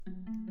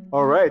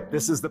All right,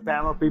 this is the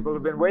panel people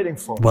have been waiting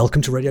for.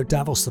 Welcome to Radio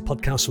Davos, the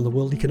podcast from the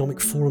World Economic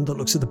Forum that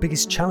looks at the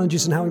biggest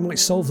challenges and how we might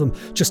solve them.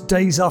 Just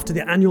days after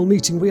the annual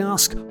meeting, we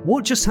ask,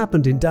 what just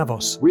happened in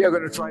Davos? We are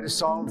going to try to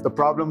solve the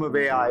problem of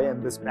AI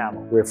in this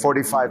panel. We have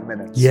 45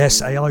 minutes.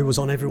 Yes, AI was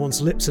on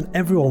everyone's lips and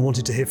everyone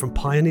wanted to hear from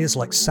pioneers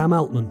like Sam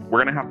Altman.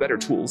 We're going to have better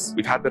tools.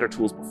 We've had better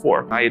tools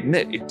before. I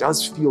admit, it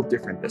does feel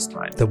different this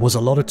time. There was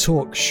a lot of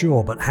talk,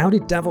 sure, but how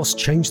did Davos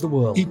change the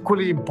world?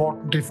 Equally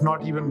important, if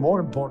not even more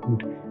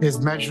important,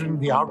 is measuring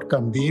the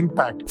outcome, the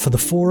impact. For the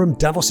forum,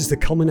 Davos is the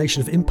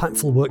culmination of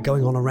impactful work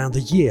going on around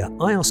the year.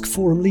 I ask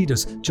forum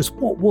leaders, just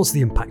what was the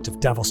impact of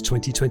Davos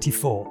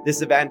 2024?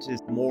 This event is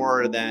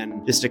more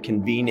than just a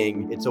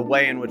convening. It's a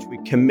way in which we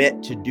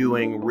commit to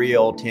doing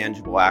real,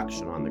 tangible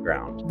action on the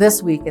ground.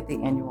 This week at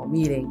the annual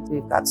meeting,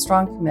 we've got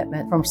strong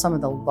commitment from some of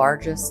the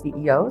largest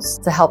CEOs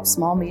to help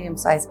small,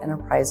 medium-sized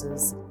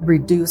enterprises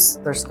reduce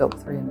their Scope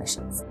 3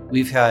 emissions.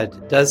 We've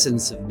had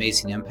dozens of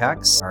amazing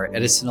impacts. Our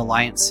Edison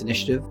Alliance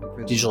initiative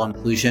for digital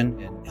inclusion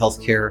in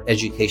healthcare,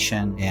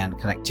 education, and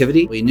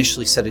connectivity. We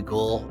initially set a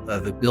goal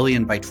of $1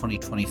 billion by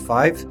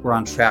 2025. We're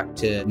on track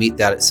to meet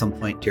that at some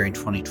point during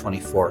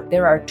 2024.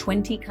 There are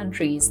 20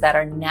 countries that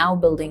are now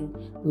building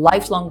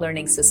lifelong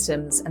learning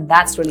systems, and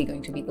that's really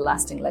going to be the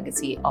lasting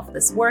legacy of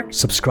this work.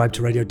 Subscribe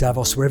to Radio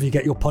Davos wherever you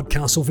get your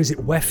podcasts or visit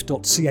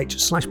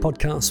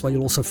wef.ch/podcasts, where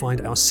you'll also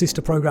find our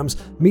sister programs,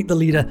 Meet the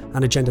Leader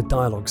and Agenda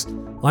Dialogues.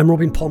 I'm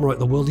Robin Pomeroy at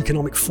the World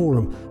Economic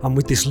Forum, and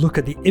with this look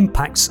at the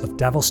impacts of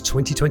Davos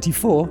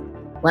 2024,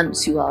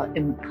 once you are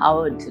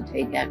empowered to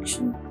take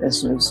action,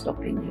 there's no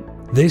stopping you.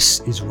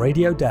 This is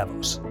Radio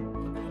Davos.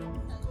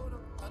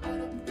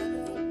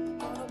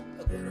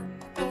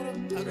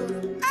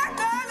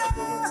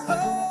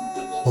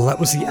 Well, that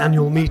was the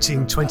annual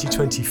meeting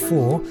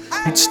 2024.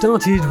 It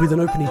started with an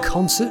opening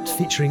concert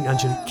featuring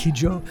Angelique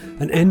Kidjo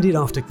and ended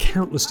after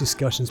countless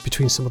discussions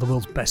between some of the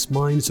world's best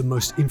minds and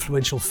most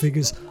influential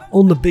figures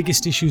on the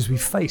biggest issues we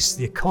face: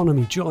 the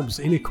economy, jobs,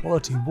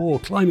 inequality, war,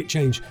 climate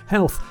change,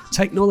 health,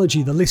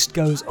 technology, the list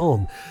goes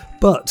on.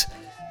 But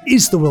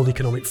is the World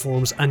Economic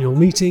Forum's annual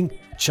meeting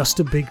just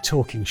a big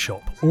talking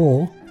shop,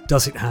 or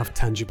does it have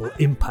tangible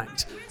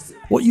impact?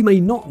 What you may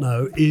not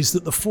know is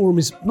that the forum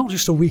is not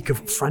just a week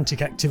of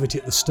frantic activity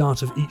at the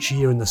start of each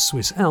year in the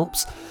Swiss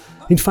Alps.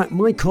 In fact,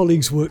 my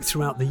colleagues work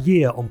throughout the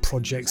year on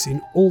projects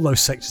in all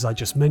those sectors I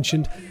just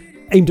mentioned,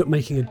 aimed at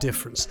making a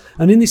difference.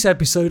 And in this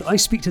episode, I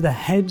speak to the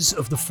heads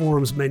of the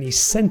forum's many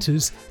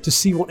centres to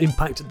see what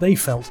impact they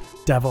felt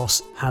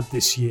Davos had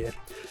this year.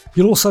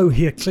 You'll also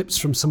hear clips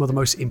from some of the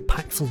most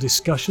impactful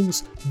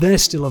discussions. They're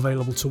still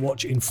available to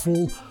watch in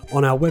full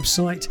on our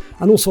website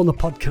and also on the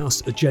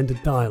podcast Agenda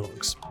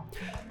Dialogues.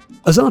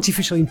 As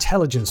artificial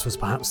intelligence was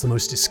perhaps the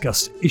most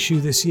discussed issue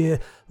this year,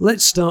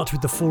 let's start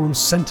with the forum's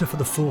Centre for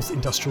the Fourth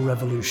Industrial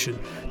Revolution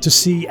to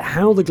see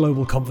how the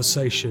global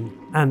conversation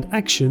and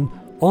action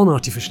on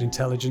artificial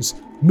intelligence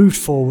moved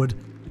forward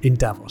in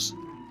Davos.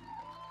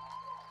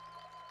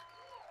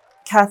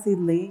 Kathy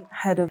Lee,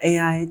 head of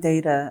AI,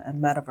 Data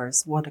and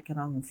Metaverse, World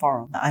Economic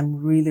Forum. I'm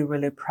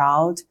really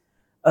proud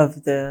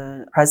of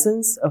the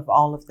presence of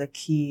all of the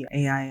key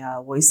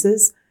AI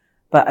voices,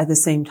 but at the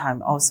same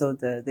time, also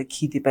the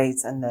key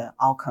debates and the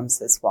outcomes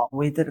as well.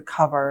 We did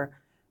cover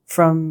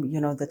from,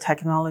 the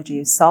technology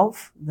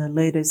itself, the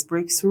latest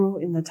breakthrough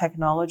in the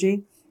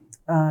technology,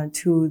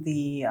 to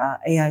the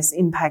AI's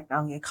impact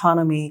on the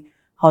economy.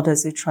 How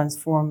does it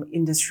transform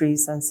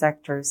industries and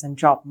sectors and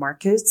job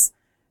markets?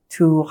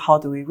 To how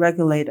do we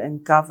regulate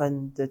and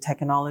govern the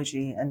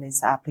technology and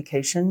its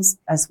applications,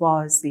 as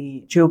well as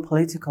the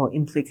geopolitical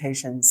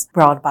implications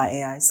brought by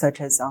AI, such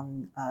as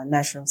on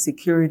national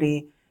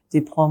security,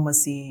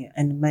 diplomacy,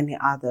 and many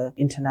other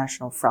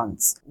international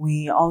fronts.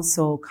 We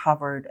also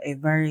covered a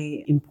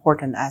very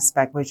important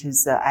aspect, which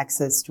is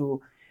access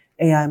to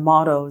AI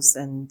models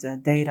and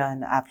data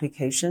and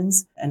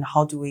applications, and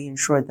how do we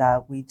ensure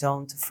that we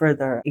don't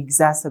further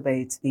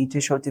exacerbate the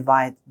digital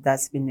divide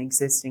that's been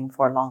existing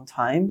for a long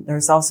time.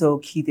 There's also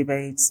key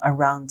debates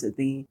around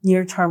the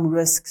near-term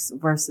risks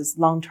versus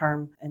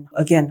long-term, and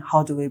again,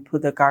 how do we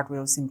put the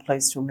guardrails in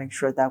place to make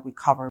sure that we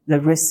cover the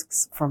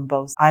risks from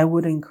both. I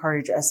would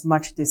encourage as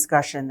much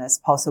discussion as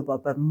possible,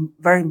 but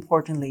very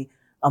importantly,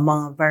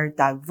 among a very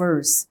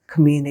diverse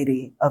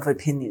community of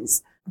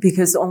opinions.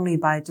 Because only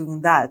by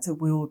doing that,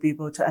 we will be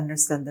able to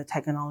understand the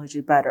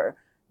technology better,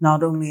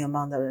 not only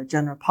among the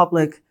general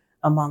public,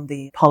 among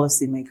the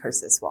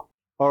policymakers as well.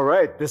 All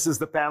right, this is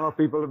the panel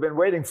people have been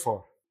waiting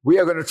for. We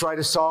are going to try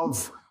to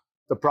solve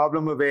the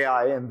problem of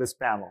AI in this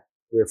panel.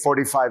 We have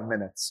 45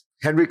 minutes.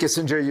 Henry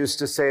Kissinger used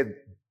to say,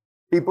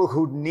 people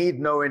who need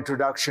no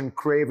introduction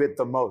crave it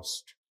the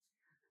most.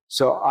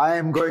 So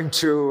I'm going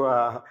to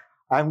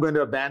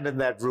abandon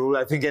that rule.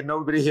 I think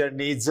nobody here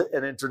needs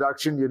an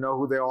introduction. You know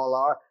who they all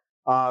are.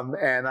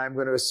 And I'm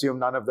going to assume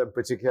none of them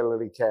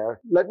particularly care.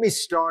 Let me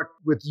start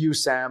with you,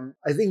 Sam.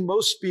 I think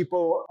most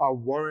people are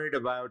worried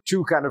about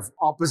two kind of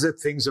opposite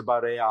things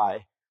about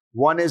AI.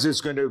 One is it's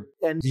going to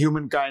end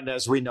humankind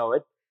as we know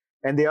it.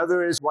 And the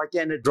other is, why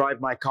can't it drive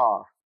my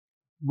car?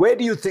 Where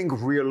do you think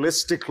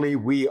realistically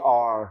we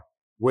are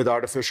with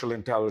artificial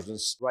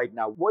intelligence right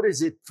now? What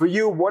is it for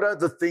you? What are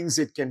the things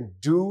it can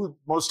do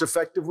most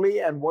effectively?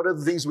 And what are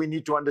the things we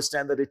need to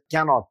understand that it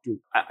cannot do?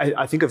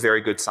 I think a very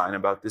good sign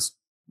about this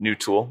new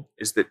tool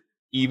is that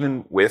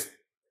even with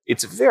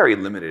its very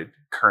limited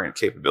current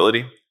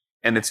capability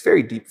and its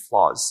very deep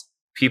flaws,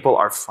 people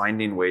are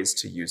finding ways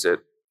to use it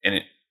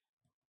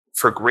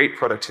for great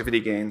productivity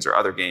gains or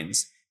other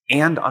gains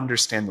and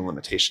understand the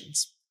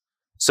limitations.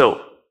 So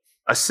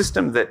a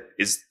system that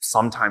is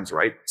sometimes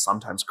right,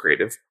 sometimes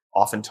creative,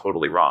 often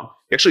totally wrong.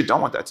 You actually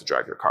don't want that to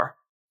drive your car,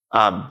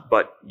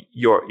 but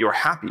you're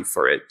happy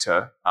for it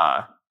to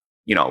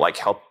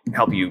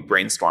help you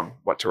brainstorm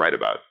what to write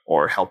about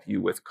or help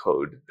you with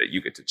code that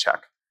you get to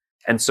check.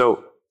 And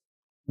so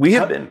we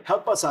have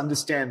help us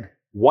understand,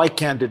 why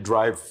can't it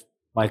drive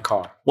my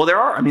car? Well, there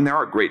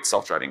are great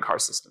self-driving car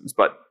systems,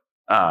 but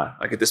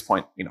like at this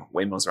point,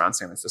 Waymos around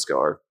San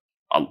Francisco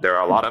there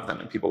are a lot of them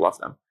and people love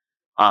them.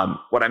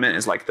 What I meant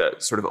is like the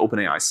sort of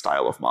OpenAI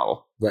style of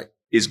model, right,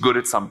 is good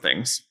at some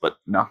things, but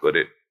not good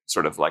at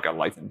sort of like a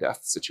life and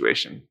death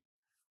situation.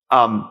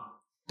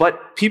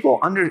 But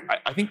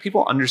I think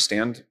people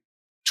understand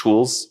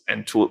tools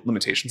and tool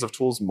limitations of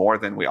tools more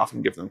than we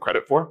often give them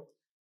credit for.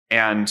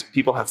 And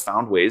people have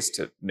found ways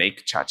to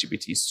make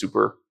ChatGPT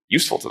super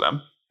useful to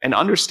them and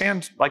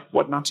understand like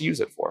what not to use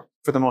it for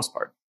the most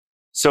part.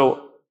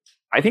 So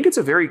I think it's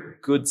a very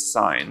good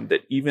sign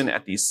that even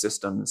at these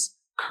systems'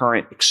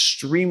 current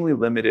extremely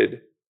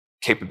limited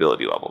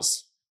capability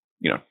levels,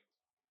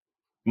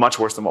 much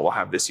worse than what we'll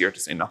have this year, to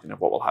say nothing of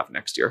what we'll have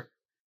next year,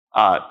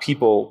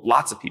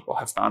 lots of people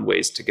have found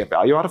ways to get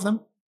value out of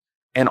them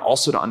and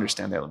also to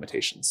understand their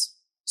limitations.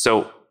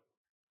 So,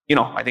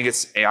 I think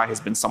AI has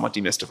been somewhat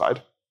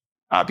demystified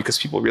because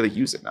people really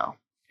use it now.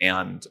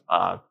 And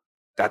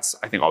that's,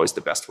 I think, always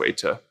the best way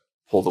to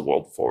pull the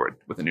world forward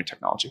with a new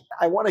technology.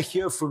 I want to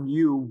hear from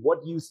you.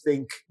 What do you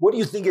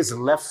think is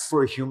left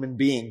for a human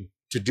being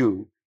to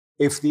do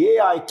if the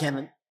AI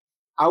can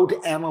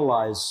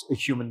out-analyze a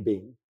human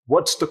being?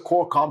 What's the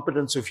core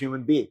competence of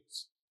human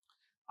beings?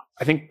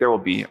 I think there will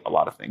be a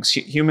lot of things.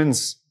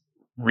 Humans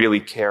really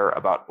care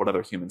about what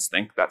other humans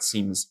think. That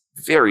seems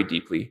very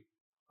deeply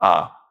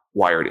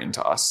wired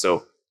into us.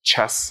 So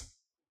chess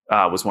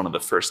was one of the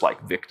first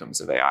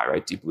victims of AI,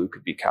 right? Deep Blue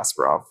could beat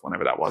Kasparov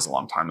whenever that was a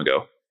long time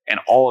ago. And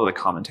all of the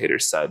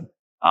commentators said,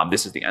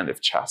 this is the end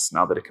of chess.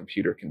 Now that a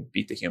computer can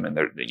beat the human,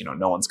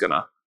 no one's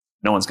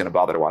gonna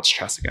bother to watch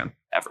chess again,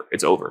 ever.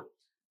 It's over.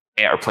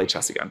 Or play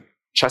chess again.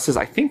 Chess has,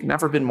 I think,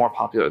 never been more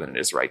popular than it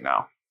is right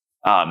now.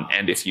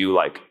 And if you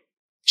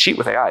cheat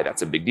with AI,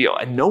 that's a big deal.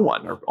 And no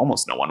one, or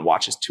almost no one,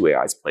 watches two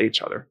AIs play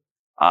each other.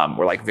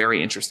 We're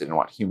very interested in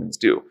what humans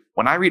do.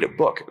 When I read a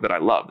book that I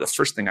love, the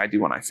first thing I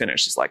do when I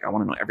finish is I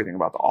want to know everything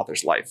about the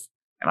author's life.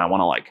 And I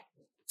want to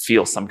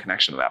feel some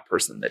connection to that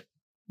person that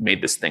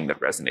made this thing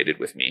that resonated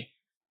with me.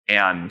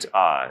 And,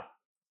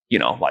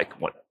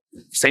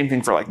 same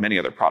thing for many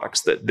other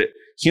products that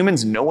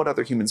humans know what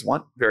other humans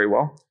want very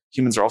well.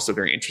 Humans are also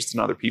very interested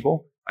in other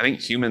people. I think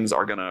humans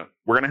we're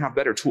going to have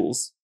better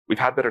tools. We've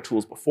had better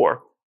tools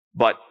before,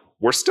 but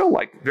we're still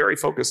very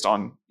focused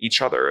on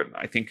each other. And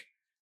I think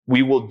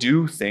we will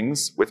do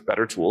things with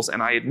better tools.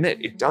 And I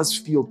admit it does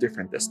feel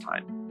different this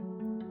time.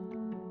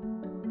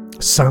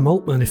 Sam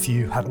Altman, if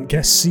you hadn't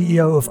guessed,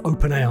 CEO of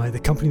OpenAI, the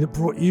company that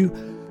brought you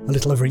a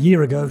little over a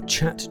year ago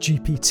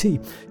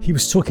ChatGPT. He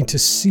was talking to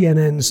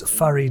CNN's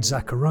Fareed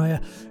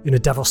Zakaria in a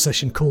Davos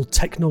session called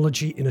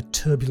Technology in a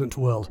Turbulent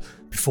World.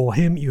 Before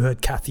him, you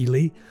heard Kathy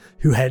Lee,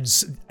 who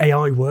heads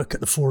AI work at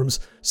the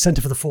forum's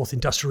Center for the Fourth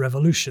Industrial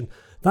Revolution.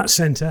 That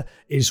center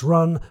is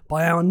run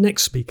by our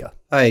next speaker.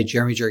 Hi,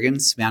 Jeremy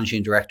Jurgens,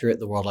 Managing Director at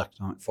the World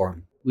Economic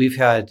Forum. We've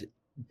had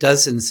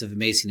dozens of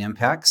amazing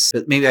impacts,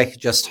 but maybe I could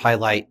just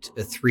highlight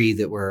three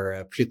that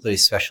were particularly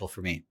special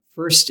for me.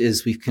 First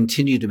is we've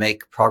continued to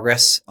make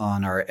progress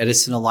on our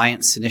Edison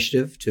Alliance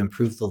initiative to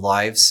improve the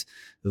lives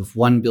of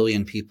 1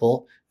 billion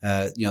people,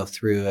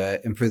 through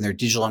improving their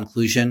digital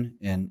inclusion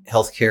in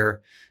healthcare,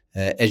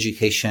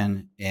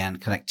 education,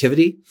 and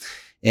connectivity.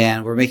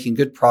 And we're making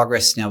good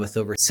progress now with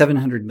over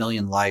 700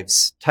 million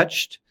lives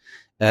touched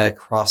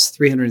across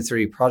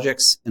 330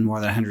 projects in more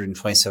than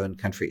 127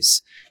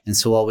 countries. And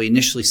so while we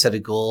initially set a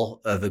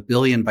goal of 1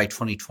 billion by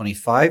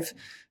 2025,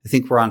 I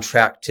think we're on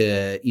track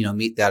to,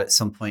 meet that at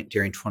some point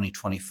during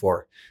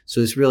 2024.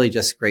 So it's really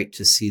just great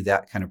to see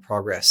that kind of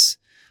progress.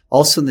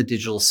 Also in the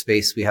digital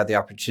space, we had the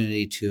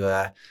opportunity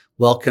to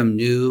welcome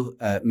new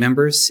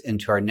members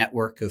into our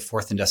network of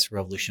Fourth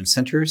Industrial Revolution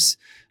centers,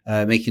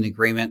 making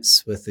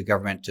agreements with the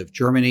government of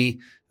Germany,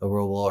 where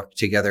we'll work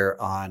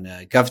together on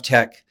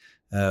GovTech,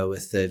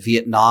 with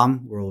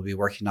Vietnam, where we'll be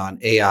working on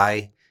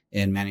AI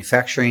in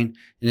manufacturing,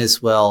 and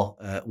as well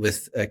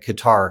with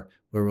Qatar,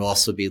 where we'll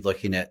also be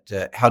looking at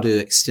how to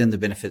extend the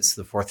benefits of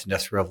the Fourth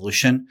Industrial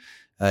Revolution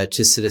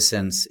to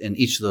citizens in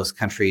each of those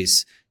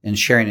countries and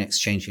sharing and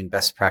exchanging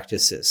best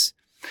practices.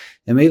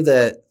 And maybe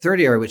the third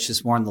area, which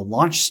is more on the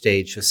launch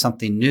stage, is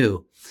something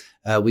new.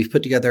 We've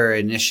put together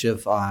an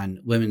initiative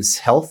on women's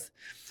health.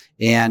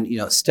 And,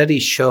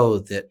 studies show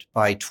that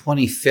by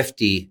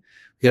 2050,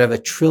 we could have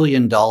 $1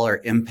 trillion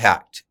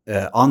impact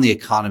on the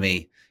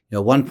economy,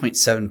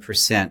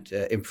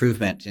 1.7%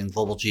 improvement in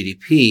global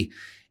GDP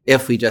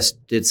if we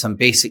just did some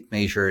basic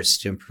measures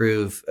to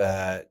improve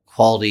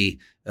quality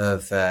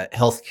of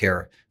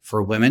healthcare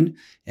for women.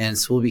 And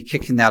so we'll be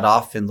kicking that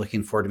off and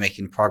looking forward to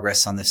making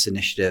progress on this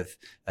initiative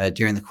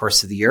during the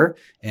course of the year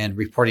and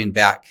reporting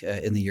back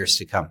in the years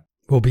to come.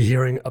 We'll be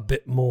hearing a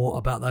bit more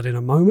about that in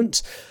a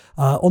moment.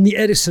 On the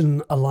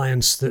Edison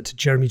Alliance that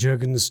Jeremy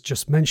Jurgens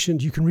just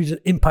mentioned, you can read an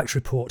impact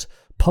report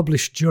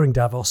published during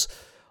Davos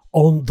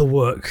on the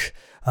work,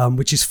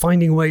 which is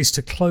finding ways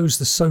to close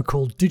the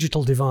so-called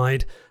digital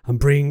divide and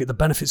bring the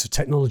benefits of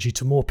technology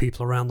to more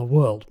people around the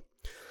world.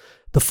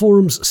 The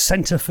forum's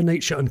Centre for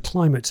Nature and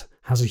Climate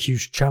has a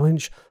huge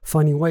challenge,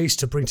 finding ways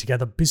to bring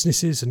together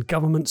businesses and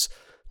governments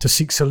to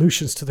seek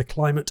solutions to the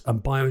climate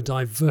and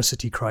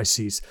biodiversity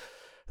crises.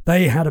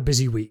 They had a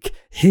busy week.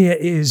 Here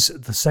is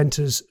the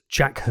Centre's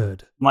Jack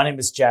Hurd. My name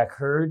is Jack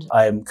Hurd.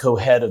 I am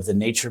co-head of the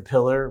Nature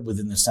Pillar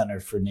within the Center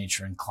for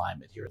Nature and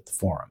Climate here at the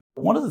Forum.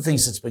 One of the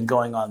things that's been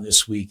going on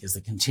this week is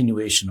the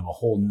continuation of a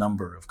whole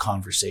number of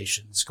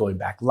conversations going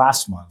back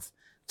last month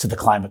to the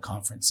climate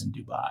conference in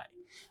Dubai.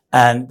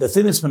 And the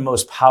thing that's been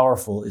most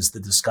powerful is the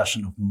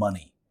discussion of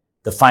money,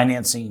 the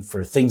financing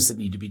for things that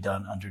need to be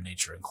done under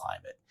nature and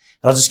climate.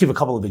 And I'll just give a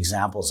couple of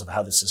examples of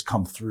how this has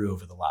come through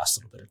over the last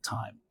little bit of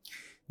time.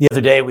 The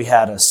other day, we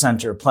had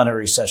a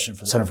plenary session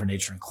for the Center for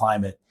Nature and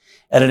Climate,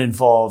 and it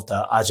involved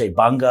Ajay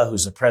Banga,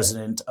 who's the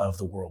president of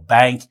the World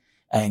Bank,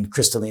 and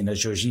Kristalina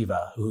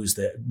Georgieva, who's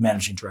the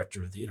managing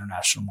director of the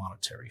International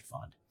Monetary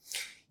Fund.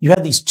 You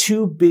had these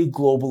two big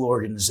global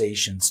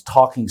organizations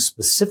talking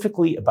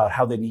specifically about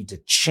how they need to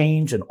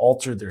change and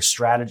alter their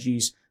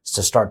strategies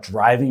to start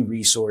driving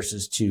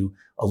resources to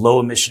a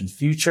low-emission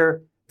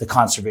future, the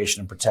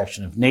conservation and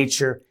protection of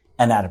nature,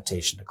 and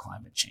adaptation to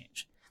climate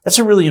change. That's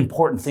a really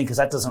important thing because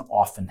that doesn't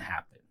often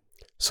happen.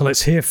 So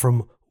let's hear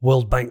from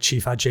World Bank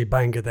Chief Ajay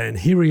Banga then.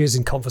 Here he is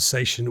in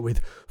conversation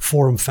with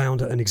Forum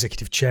founder and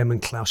executive chairman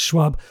Klaus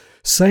Schwab,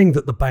 saying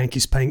that the bank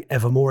is paying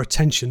ever more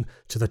attention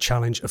to the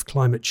challenge of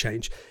climate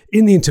change.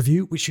 In the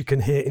interview, which you can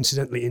hear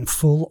incidentally in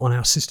full on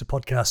our sister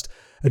podcast,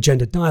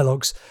 Agenda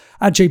Dialogues,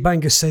 Ajay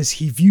Banga says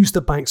he views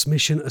the bank's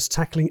mission as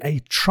tackling a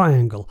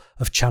triangle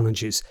of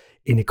challenges: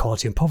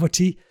 inequality and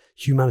poverty,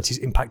 humanity's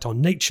impact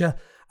on nature,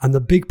 and the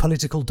big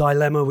political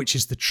dilemma, which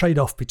is the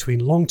trade-off between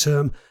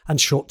long-term and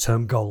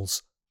short-term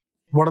goals.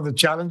 One of the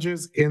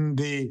challenges in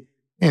the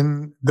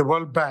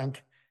World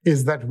Bank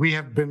is that we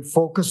have been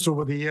focused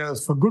over the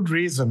years, for good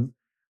reason,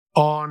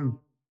 on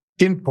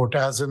input,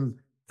 as in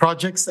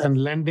projects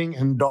and lending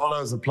and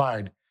dollars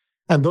applied.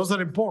 And those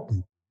are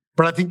important.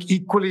 But I think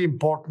equally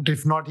important,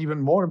 if not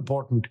even more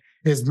important,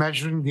 is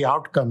measuring the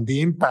outcome,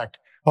 the impact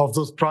of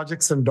those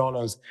projects and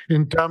dollars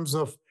in terms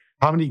of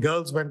how many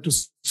girls went to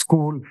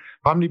school,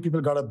 how many people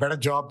got a better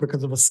job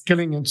because of a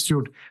skilling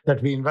institute that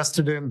we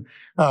invested in,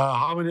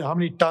 how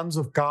many tons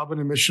of carbon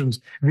emissions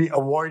we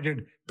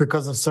avoided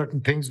because of certain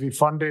things we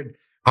funded,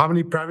 how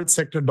many private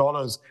sector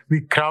dollars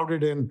we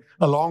crowded in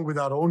along with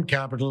our own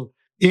capital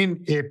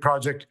in a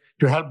project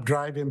to help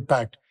drive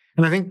impact.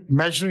 And I think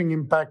measuring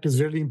impact is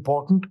really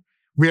important.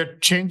 We are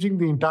changing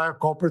the entire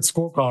corporate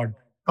scorecard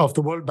of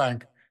the World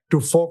Bank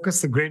to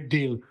focus a great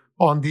deal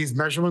on these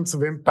measurements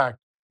of impact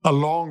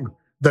along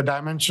the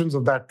dimensions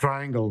of that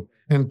triangle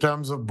in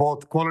terms of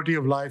both quality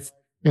of life,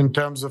 in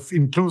terms of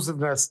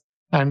inclusiveness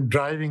and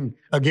driving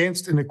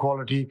against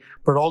inequality,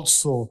 but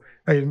also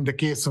in the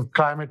case of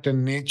climate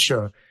and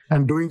nature,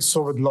 and doing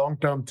so with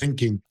long-term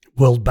thinking.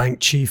 World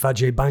Bank Chief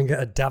Ajay Banga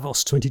at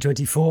Davos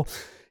 2024.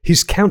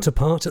 His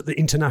counterpart at the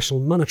International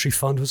Monetary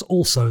Fund was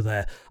also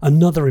there,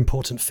 another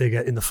important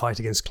figure in the fight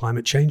against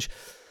climate change.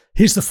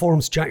 Here's the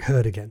Forum's Jack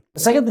Hurd again. The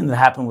second thing that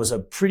happened was a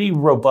pretty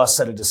robust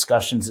set of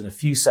discussions and a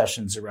few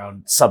sessions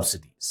around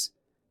subsidies,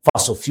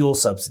 fossil fuel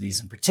subsidies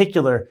in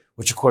particular,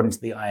 which according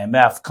to the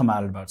IMF come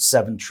out at about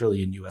 $7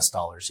 trillion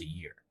a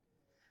year.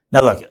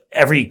 Now, look,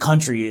 every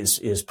country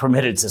is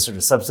permitted to sort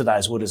of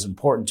subsidize what is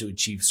important to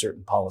achieve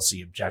certain policy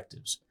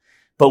objectives.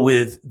 But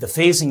with the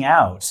phasing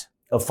out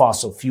of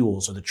fossil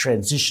fuels or the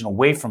transition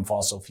away from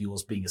fossil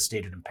fuels being a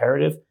stated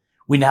imperative,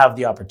 we now have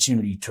the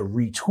opportunity to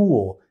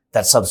retool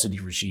that subsidy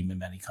regime in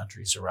many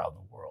countries around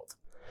the world.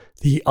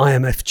 The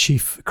IMF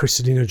chief,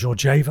 Kristalina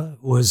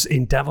Georgieva, was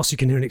in Davos. You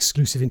can hear an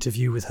exclusive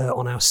interview with her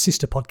on our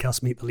sister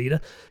podcast, Meet the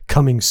Leader,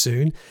 coming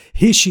soon.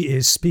 Here she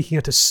is speaking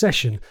at a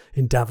session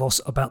in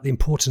Davos about the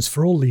importance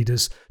for all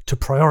leaders to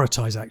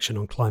prioritize action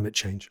on climate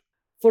change.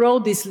 For all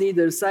these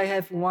leaders, I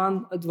have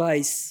one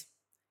advice.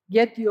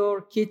 Get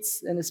your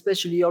kids, and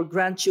especially your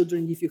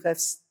grandchildren, if you have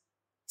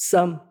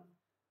some,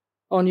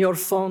 on your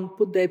phone,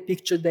 put their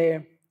picture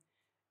there.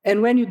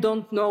 And when you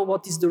don't know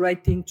what is the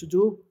right thing to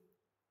do,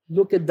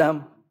 look at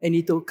them and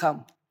it will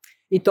come.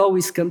 It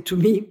always comes to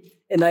me,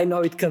 and I know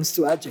it comes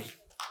to Ajay.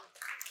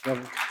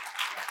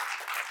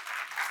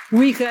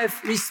 We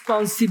have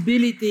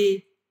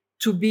responsibility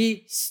to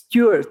be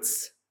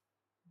stewards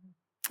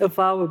of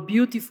our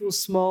beautiful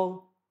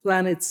small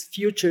planet's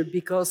future,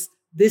 because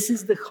this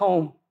is the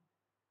home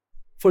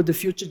for the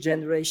future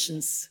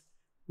generations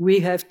we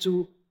have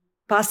to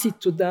pass it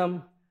to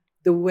them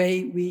the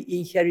way we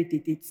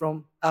inherited it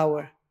from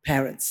our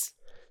parents.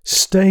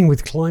 Staying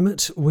with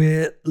climate,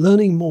 we're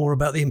learning more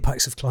about the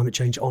impacts of climate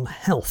change on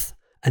health,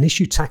 an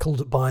issue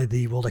tackled by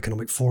the World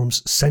Economic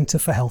Forum's Centre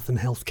for Health and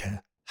Healthcare.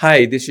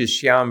 Hi, this is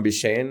Shyam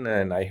Bishen,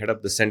 and I head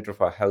up the Center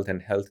for Health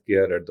and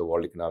Healthcare at the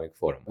World Economic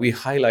Forum. We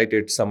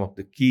highlighted some of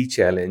the key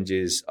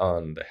challenges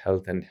on the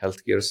health and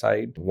healthcare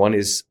side. One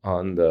is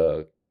on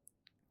the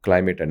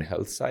climate and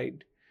health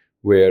side,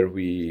 where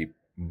we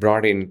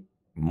brought in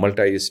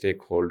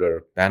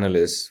multi-stakeholder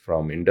panelists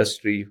from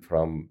industry,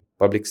 from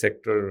public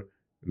sector.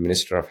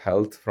 Minister of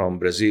Health from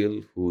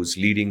Brazil, who's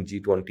leading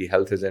G20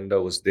 health agenda,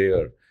 was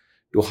there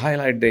to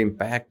highlight the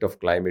impact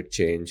of climate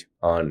change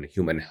on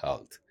human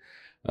health.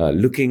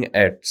 Looking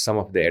at some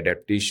of the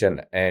adaptation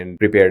and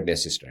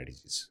preparedness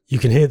strategies. You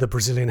can hear the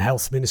Brazilian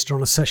health minister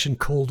on a session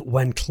called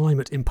When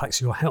Climate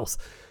Impacts Your Health.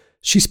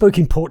 She spoke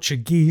in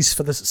Portuguese,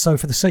 so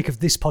for the sake of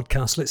this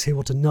podcast, let's hear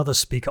what another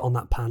speaker on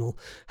that panel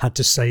had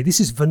to say. This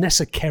is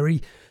Vanessa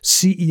Kerry,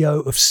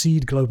 CEO of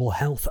Seed Global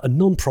Health, a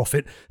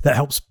non-profit that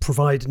helps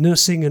provide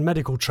nursing and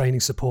medical training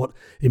support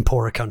in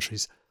poorer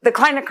countries. The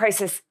climate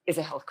crisis is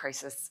a health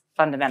crisis,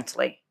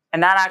 fundamentally.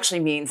 And that actually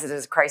means it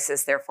is a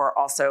crisis, therefore,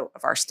 also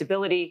of our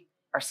stability,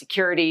 our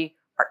security,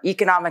 our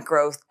economic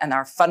growth, and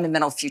our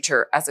fundamental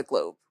future as a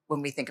globe.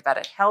 When we think about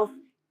it, health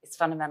is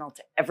fundamental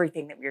to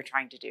everything that we are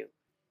trying to do.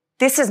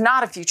 This is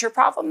not a future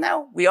problem,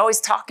 though. We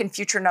always talk in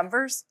future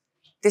numbers.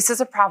 This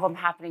is a problem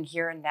happening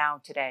here and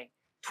now today.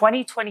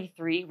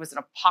 2023 was an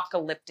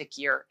apocalyptic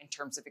year in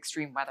terms of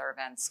extreme weather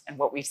events and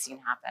what we've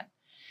seen happen.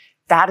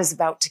 That is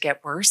about to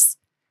get worse.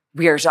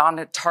 We are on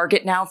a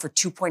target now for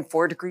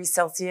 2.4 degrees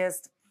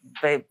Celsius.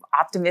 But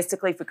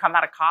optimistically, if we come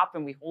out of COP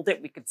and we hold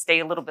it, we could stay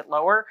a little bit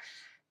lower.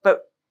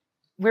 But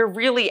we're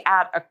really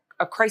at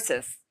a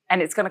crisis,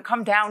 and it's going to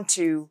come down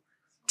to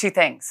two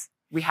things.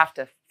 We have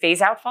to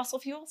phase out fossil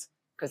fuels,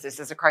 because this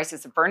is a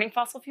crisis of burning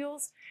fossil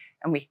fuels,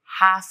 and we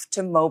have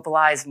to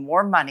mobilize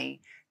more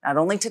money, not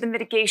only to the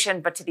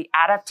mitigation, but to the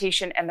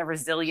adaptation and the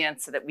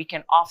resilience so that we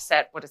can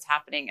offset what is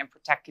happening and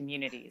protect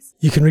communities.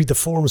 You can read the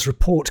forum's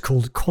report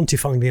called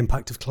Quantifying the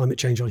Impact of Climate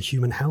Change on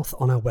Human Health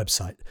on our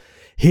website.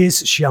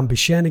 Here's Shyam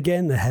Bishen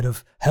again, the head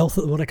of health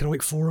at the World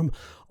Economic Forum,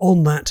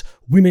 on that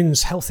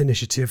women's health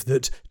initiative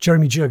that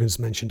Jeremy Jurgens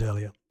mentioned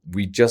earlier.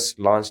 We just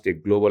launched a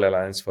Global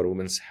Alliance for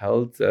Women's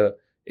Health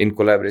in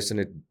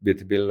collaboration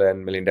with Bill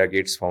and Melinda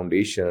Gates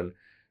Foundation,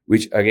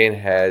 which again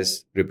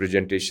has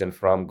representation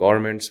from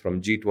governments,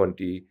 from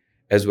G20,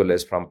 as well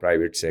as from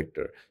private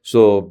sector.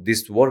 So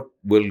this work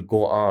will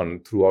go on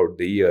throughout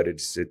the year.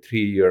 It's a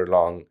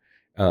 3-year-long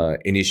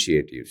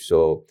initiative.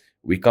 So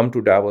we come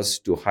to Davos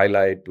to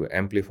highlight, to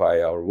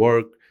amplify our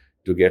work,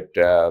 to get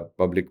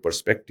public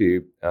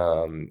perspective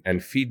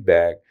and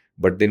feedback,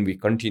 but then we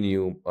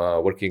continue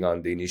working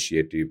on the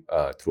initiative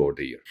throughout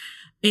the year.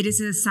 It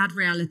is a sad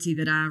reality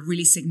that a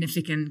really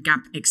significant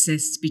gap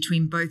exists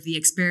between both the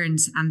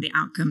experience and the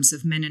outcomes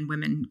of men and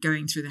women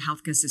going through the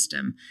healthcare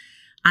system.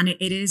 And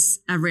it is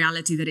a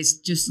reality that is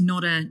just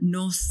not a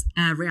north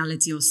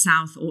reality or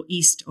south or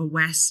east or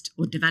west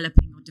or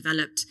developing or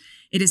developed.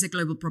 It is a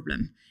global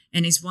problem,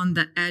 and is one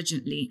that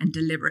urgently and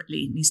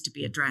deliberately needs to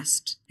be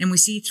addressed. And we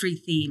see 3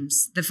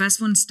 themes. The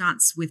first one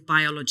starts with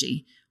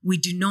biology. We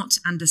do not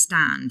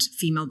understand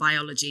female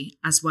biology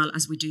as well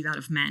as we do that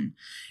of men.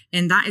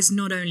 And that is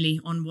not only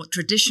on what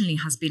traditionally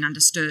has been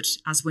understood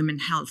as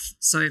women's health,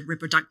 so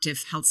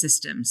reproductive health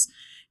systems,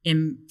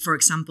 in, for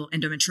example,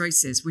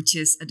 endometriosis, which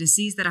is a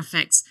disease that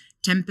affects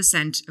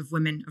 10% of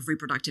women of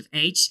reproductive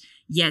age,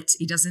 yet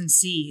it doesn't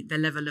see the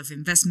level of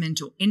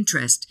investment or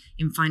interest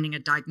in finding a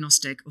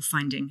diagnostic or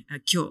finding a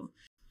cure.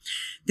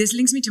 This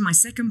links me to my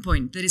second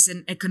point. There is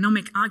an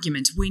economic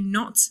argument. We're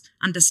not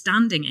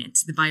understanding it,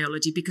 the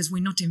biology, because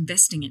we're not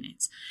investing in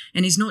it.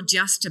 And it's not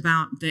just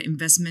about the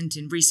investment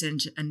in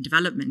research and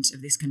development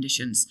of these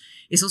conditions.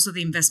 It's also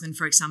the investment,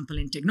 for example,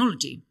 in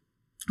technology,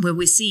 where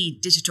we see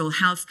digital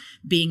health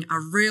being a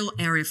real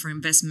area for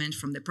investment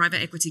from the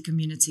private equity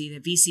community, the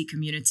VC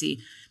community,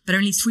 but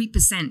only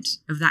 3%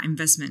 of that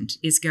investment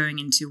is going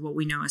into what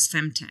we know as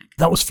femtech.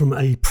 That was from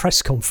a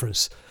press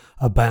conference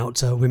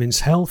about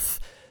women's health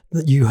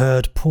that you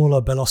heard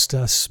Paula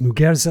Belostas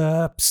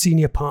Muguerza,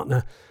 senior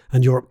partner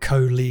and Europe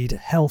co-lead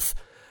health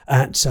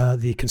at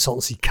the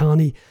consultancy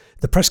Kearney.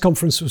 The press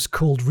conference was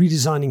called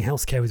Redesigning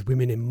Healthcare with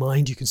Women in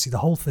Mind. You can see the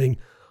whole thing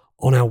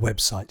on our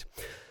website.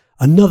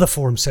 Another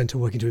forum centre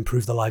working to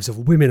improve the lives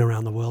of women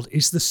around the world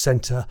is the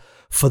Centre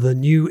for the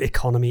New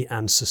Economy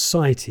and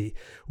Society,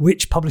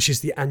 which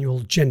publishes the annual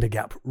Gender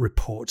Gap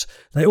Report.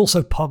 They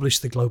also publish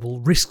the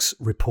Global Risks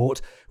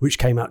Report, which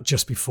came out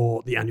just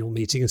before the annual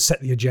meeting and set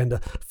the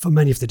agenda for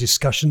many of the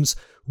discussions.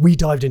 We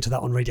dived into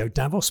that on Radio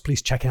Davos.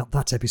 Please check out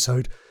that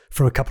episode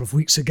from a couple of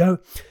weeks ago.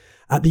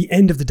 At the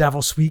end of the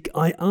Davos week,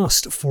 I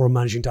asked Forum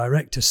Managing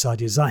Director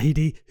Sadia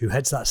Zahidi, who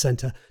heads that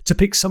centre, to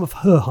pick some of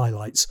her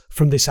highlights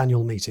from this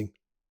annual meeting.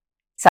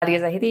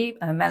 Sadia Zahidi,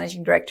 I'm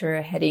Managing Director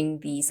heading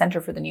the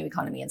Center for the New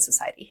Economy and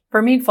Society.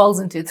 For me, it falls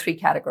into three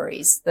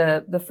categories.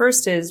 The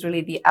first is really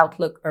the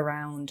outlook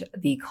around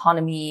the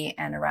economy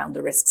and around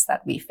the risks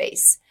that we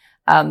face.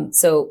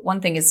 So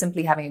one thing is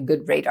simply having a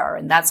good radar,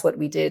 and that's what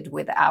we did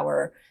with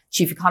our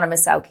Chief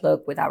Economist's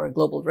outlook, with our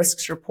Global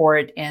Risks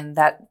Report, and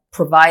that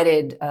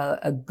provided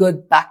a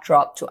good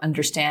backdrop to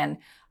understand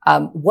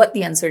what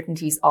the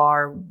uncertainties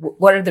are,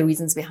 what are the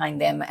reasons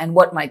behind them, and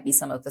what might be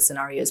some of the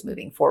scenarios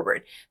moving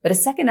forward. But a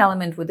second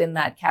element within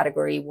that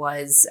category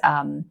was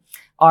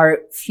our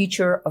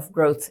Future of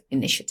Growth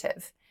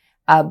initiative.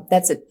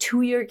 That's a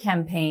 2-year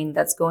campaign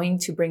that's going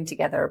to bring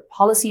together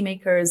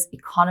policymakers,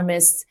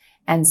 economists,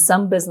 and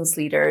some business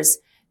leaders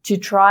to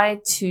try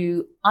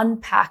to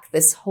unpack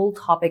this whole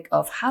topic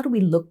of how do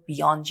we look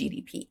beyond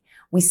GDP.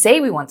 We say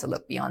we want to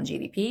look beyond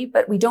GDP,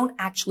 but we don't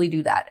actually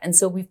do that. And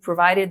so we've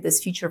provided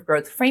this Future of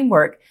Growth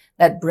framework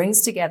that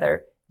brings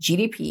together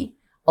GDP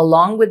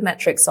along with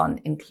metrics on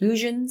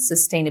inclusion,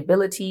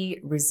 sustainability,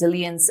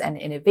 resilience, and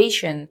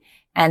innovation.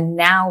 And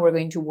now we're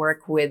going to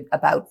work with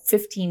about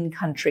 15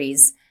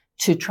 countries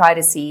to try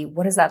to see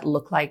what does that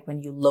look like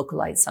when you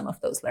localize some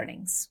of those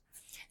learnings.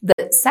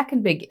 The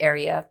second big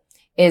area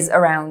is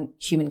around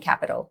human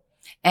capital.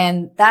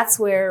 And that's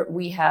where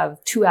we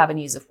have two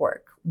avenues of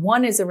work.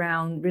 One is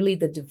around really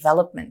the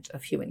development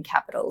of human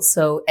capital.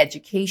 So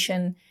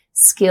education,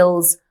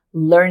 skills,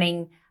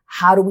 learning.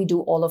 How do we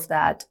do all of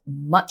that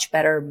much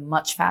better,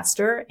 much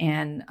faster?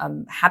 And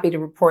I'm happy to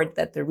report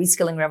that the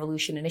Reskilling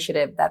Revolution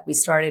initiative that we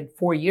started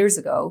 4 years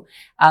ago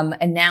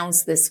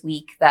announced this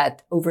week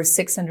that over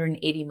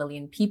 680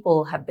 million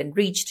people have been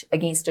reached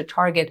against a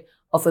target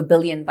of 1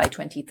 billion by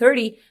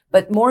 2030.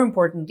 But more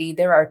importantly,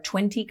 there are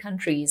 20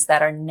 countries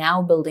that are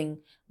now building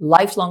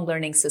lifelong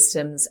learning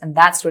systems, and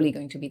that's really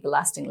going to be the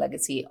lasting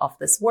legacy of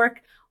this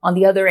work. On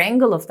the other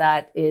angle of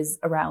that is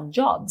around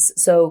jobs.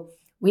 So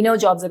we know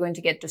jobs are going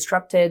to get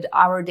disrupted.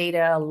 Our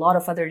data, a lot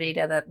of other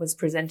data that was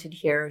presented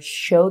here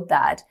showed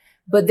that.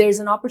 But there's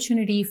an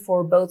opportunity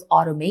for both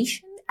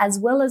automation as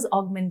well as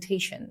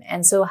augmentation.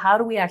 And so how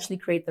do we actually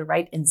create the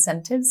right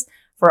incentives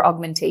for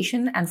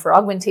augmentation and for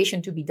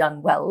augmentation to be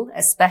done well,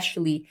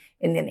 especially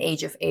in an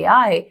age of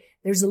AI?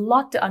 There's a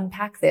lot to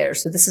unpack there.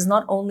 So this is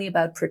not only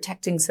about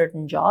protecting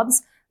certain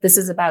jobs. This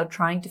is about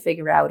trying to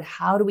figure out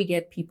how do we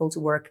get people to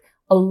work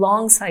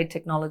alongside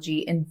technology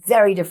in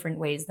very different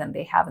ways than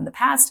they have in the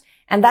past.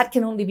 And that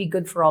can only be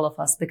good for all of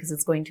us because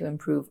it's going to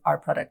improve our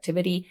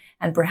productivity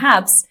and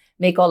perhaps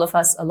make all of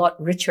us a lot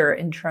richer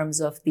in terms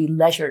of the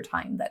leisure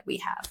time that we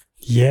have.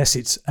 Yes,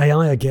 it's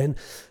AI again.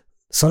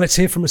 So let's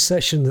hear from a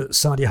session that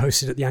Sadia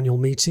hosted at the annual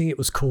meeting. It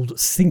was called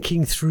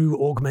Thinking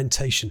Through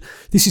Augmentation.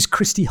 This is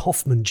Christy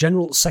Hoffman,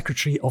 General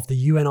Secretary of the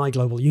UNI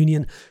Global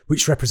Union,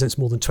 which represents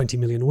more than 20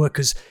 million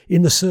workers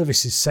in the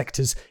services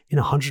sectors in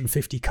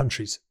 150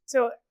 countries.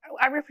 So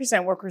I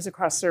represent workers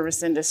across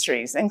service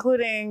industries,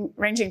 including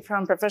ranging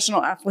from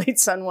professional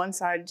athletes on one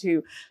side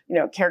to,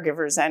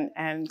 caregivers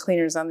and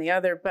cleaners on the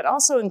other, but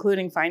also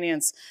including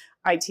finance,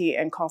 IT,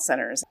 and call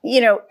centers.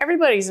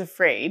 Everybody's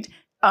afraid.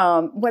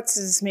 What does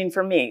this mean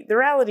for me? The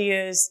reality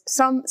is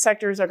some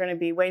sectors are going to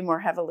be way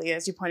more heavily,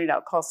 as you pointed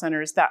out, call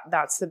centers.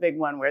 That's the big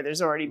one where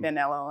there's already been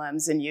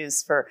LLMs in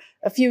use for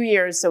a few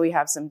years. So we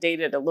have some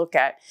data to look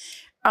at.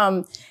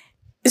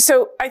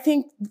 So I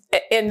think,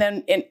 and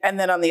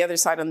then on the other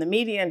side, on the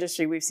media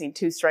industry, we've seen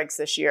 2 strikes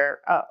this year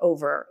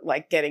over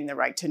like getting the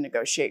right to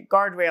negotiate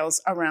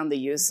guardrails around the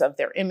use of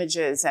their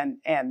images and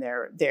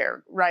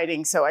their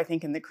writing. So I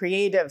think in the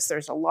creatives,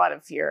 there's a lot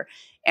of fear,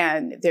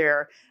 and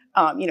they're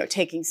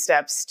taking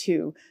steps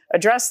to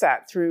address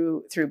that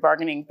through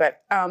bargaining.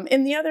 But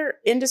in the other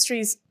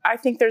industries, I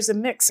think there's a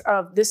mix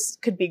of this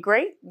could be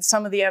great.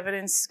 Some of the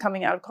evidence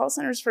coming out of call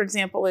centers, for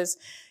example, is,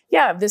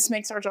 this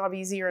makes our job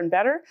easier and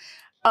better.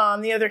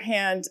 On the other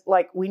hand,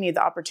 we need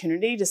the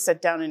opportunity to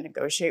sit down and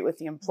negotiate with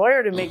the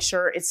employer to make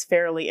sure it's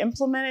fairly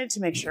implemented,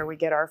 to make sure we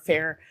get our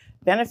fair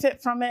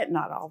benefit from it.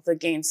 Not all the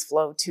gains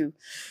flow to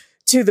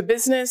the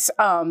business,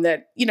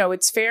 that,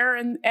 it's fair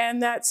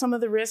and that some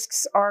of the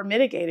risks are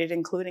mitigated,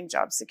 including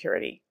job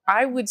security.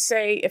 I would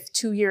say if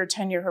 2-year,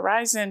 10-year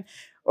horizon,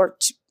 or,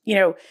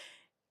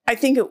 I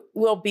think it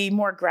will be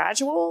more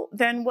gradual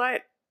than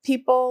what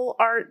people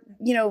are,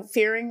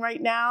 fearing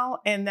right now.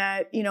 And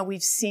that,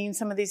 we've seen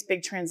some of these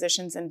big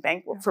transitions in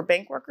for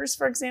bank workers,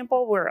 for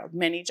example, where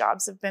many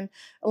jobs have been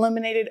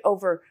eliminated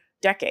over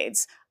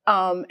decades.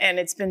 And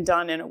it's been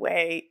done in a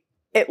way,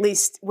 at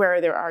least where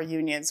there are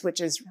unions,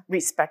 which is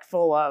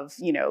respectful of,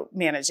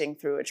 managing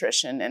through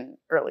attrition and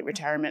early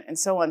retirement and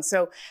so on.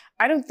 So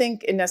I don't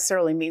think it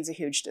necessarily means a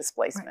huge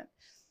displacement,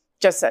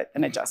 just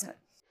an adjustment.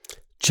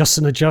 Just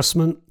an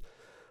adjustment.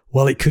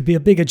 Well, it could be a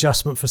big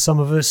adjustment for some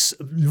of us.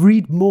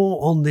 Read more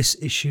on this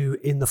issue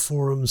in the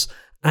forum's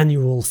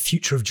annual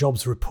Future of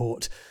Jobs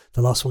report.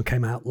 The last one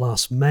came out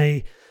last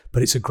May,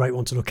 but it's a great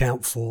one to look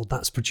out for.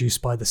 That's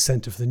produced by the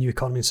Center for the New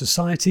Economy and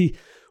Society,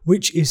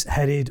 which is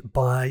headed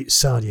by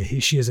Sadia. Here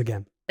she is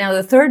again. Now,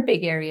 the third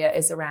big area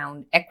is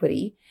around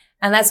equity,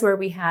 and that's where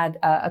we had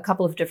a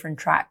couple of different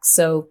tracks.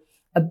 So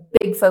a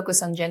big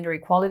focus on gender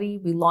equality.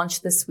 We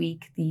launched this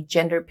week the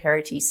Gender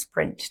Parity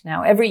Sprint.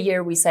 Now, every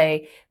year we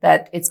say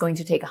that it's going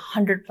to take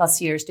 100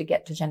 plus years to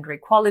get to gender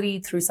equality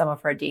through some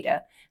of our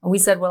data. And we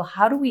said, well,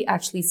 how do we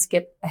actually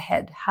skip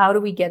ahead? How do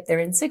we get there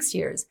in 6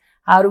 years?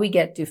 How do we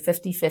get to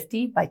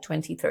 50-50 by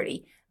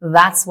 2030?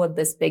 That's what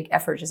this big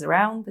effort is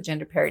around, the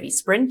Gender Parity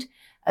Sprint.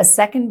 A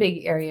second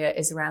big area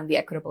is around the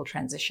equitable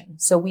transition.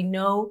 So we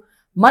know,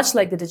 much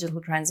like the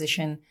digital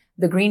transition,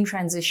 the green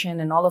transition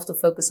and all of the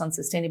focus on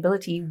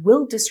sustainability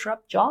will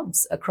disrupt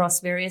jobs across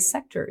various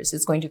sectors.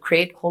 It's going to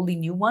create wholly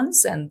new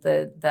ones, and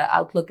the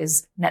outlook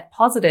is net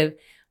positive,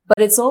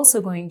 but it's also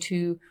going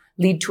to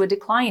lead to a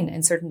decline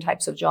in certain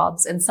types of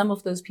jobs. And some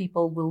of those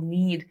people will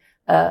need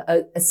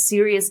a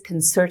serious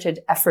concerted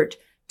effort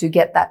to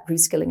get that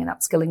reskilling and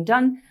upskilling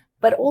done.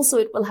 But also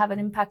it will have an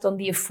impact on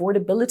the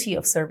affordability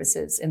of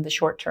services in the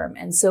short term.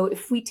 And so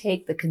if we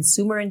take the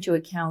consumer into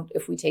account,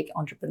 if we take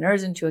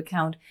entrepreneurs into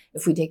account,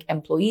 if we take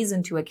employees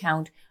into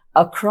account,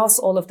 across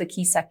all of the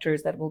key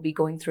sectors that will be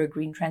going through a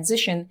green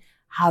transition,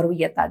 how do we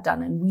get that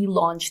done? And we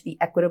launched the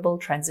Equitable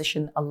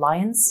Transition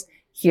Alliance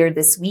here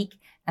this week.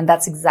 And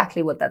that's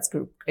exactly what that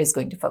group is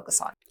going to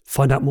focus on.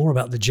 Find out more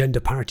about the Gender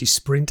Parity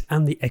Sprint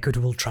and the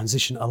Equitable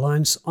Transition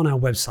Alliance on our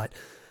website.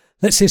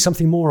 Let's hear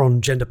something more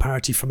on gender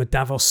parity from a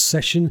Davos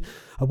session,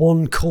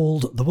 one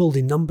called The World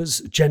in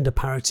Numbers, Gender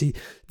Parity.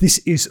 This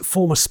is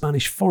former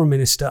Spanish Foreign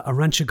Minister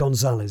Arantxa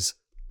González.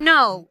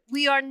 No,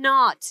 we are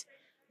not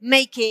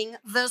making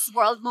this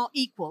world more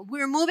equal.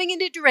 We're moving in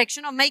the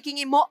direction of making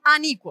it more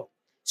unequal.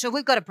 So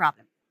we've got a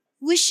problem.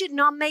 We should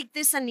not make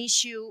this an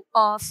issue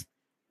of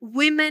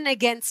women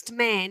against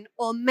men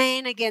or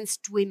men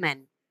against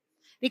women,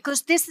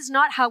 because this is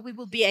not how we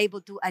will be able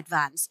to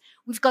advance.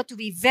 We've got to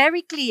be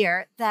very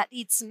clear that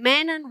it's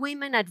men and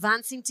women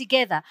advancing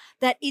together,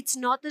 that it's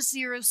not a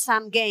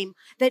zero-sum game,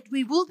 that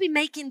we will be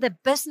making the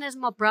business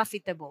more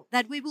profitable,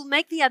 that we will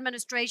make the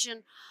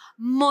administration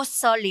more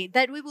solid,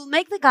 that we will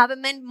make the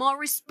government more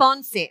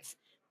responsive.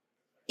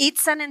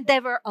 It's an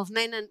endeavor of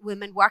men and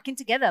women working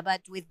together,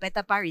 but with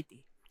better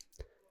parity.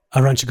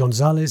 Arantxa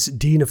González,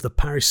 Dean of the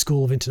Paris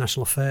School of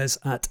International Affairs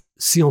at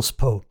Sciences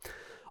Po.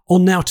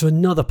 On now to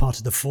another part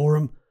of the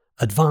forum,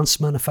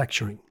 advanced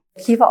manufacturing.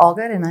 Kiva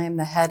Allgood, and I am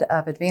the head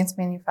of advanced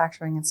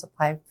manufacturing and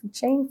supply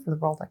chain for the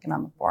World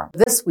Economic Forum.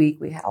 This week,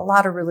 we had a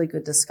lot of really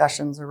good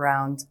discussions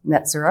around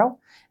net zero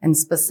and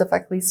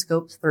specifically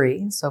scope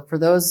 3. So for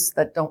those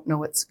that don't know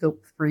what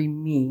scope 3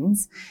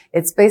 means,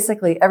 it's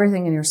basically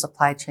everything in your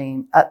supply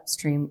chain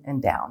upstream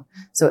and down.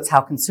 So it's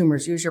how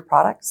consumers use your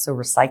products, so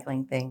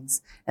recycling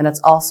things, and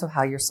it's also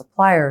how your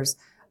suppliers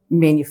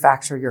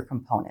manufacture your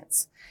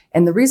components.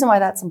 And the reason why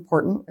that's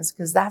important is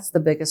because that's the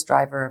biggest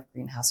driver of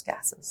greenhouse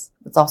gases.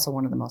 It's also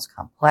one of the most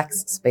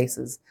complex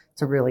spaces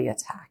to really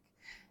attack.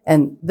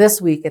 And this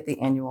week at the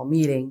annual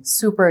meeting,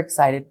 super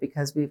excited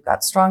because we've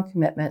got strong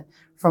commitment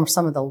from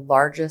some of the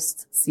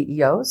largest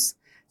CEOs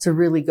to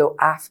really go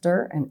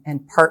after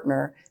and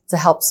partner to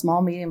help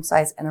small,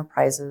 medium-sized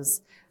enterprises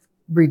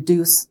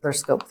reduce their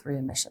scope 3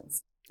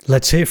 emissions.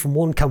 Let's hear from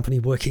one company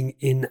working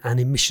in an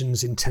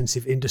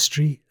emissions-intensive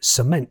industry,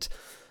 cement.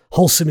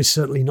 Holcim is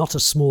certainly not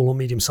a small or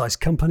medium-sized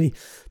company,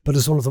 but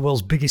as one of the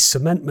world's biggest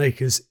cement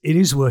makers, it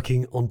is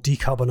working on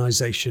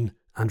decarbonisation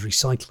and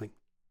recycling.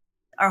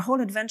 Our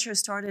whole adventure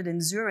started in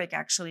Zurich,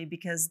 actually,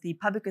 because the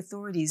public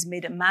authorities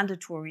made it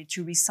mandatory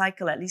to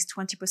recycle at least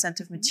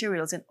 20% of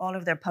materials in all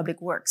of their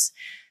public works.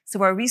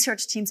 So our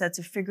research teams had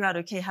to figure out,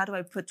 okay, how do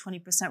I put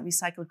 20%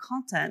 recycled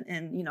content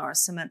in, our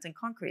cement and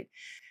concrete?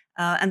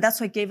 And that's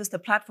what gave us the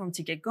platform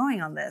to get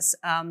going on this.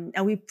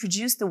 And we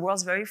produced the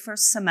world's very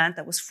first cement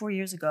that was 4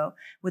 years ago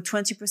with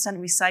 20%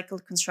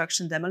 recycled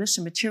construction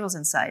demolition materials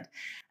inside.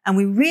 And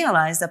we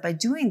realized that by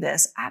doing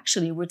this,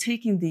 actually, we're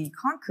taking the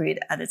concrete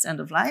at its end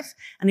of life.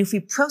 And if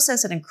we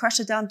process it and crush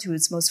it down to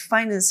its most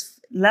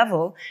finest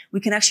level, we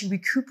can actually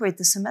recuperate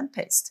the cement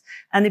paste.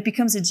 And it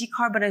becomes a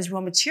decarbonized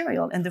raw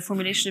material in the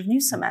formulation of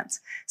new cement.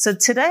 So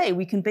today,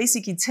 we can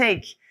basically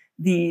take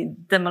we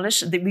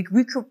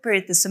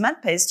recuperate the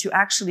cement paste to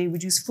actually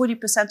reduce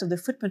 40% of the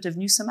footprint of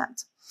new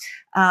cement.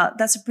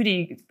 That's a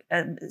pretty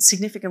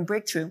significant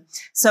breakthrough.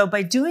 So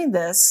by doing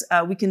this,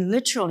 we can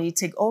literally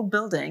take old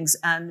buildings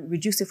and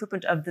reduce the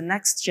footprint of the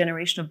next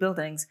generation of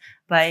buildings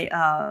by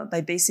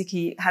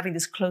basically having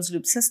this closed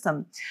loop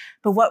system.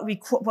 But what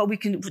we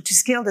can to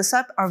scale this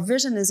up, our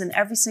vision is in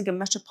every single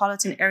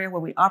metropolitan area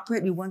where we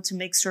operate, we want to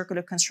make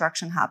circular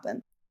construction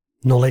happen.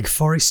 Noleg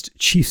Forrest,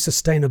 Chief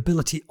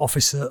Sustainability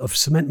Officer of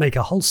cement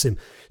maker Holcim,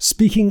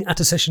 speaking at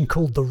a session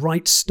called The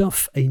Right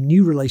Stuff, a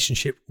New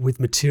Relationship with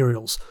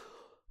Materials.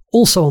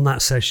 Also on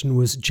that session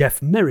was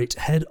Jeff Merritt,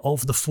 head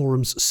of the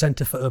Forum's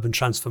Centre for Urban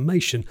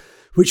Transformation,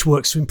 which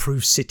works to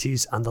improve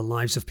cities and the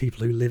lives of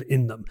people who live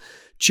in them.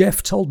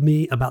 Jeff told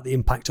me about the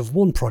impact of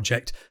one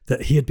project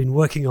that he had been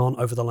working on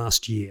over the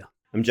last year.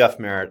 I'm Jeff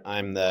Merritt.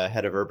 I'm the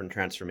head of urban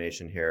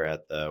transformation here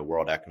at the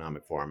World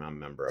Economic Forum. I'm a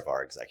member of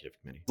our executive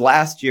committee.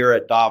 Last year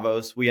at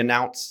Davos, we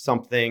announced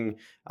something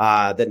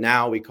that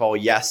now we call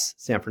Yes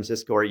San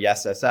Francisco or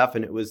Yes SF.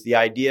 And it was the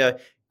idea,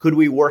 could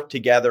we work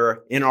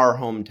together in our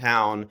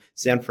hometown,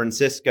 San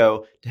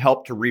Francisco, to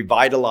help to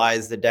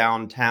revitalize the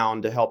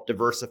downtown, to help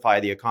diversify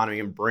the economy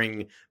and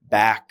bring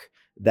back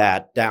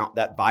that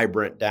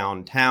vibrant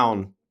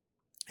downtown?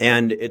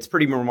 And it's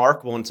pretty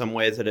remarkable in some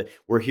ways that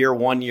we're here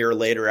 1 year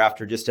later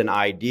after just an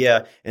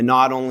idea. And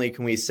not only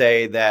can we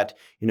say that,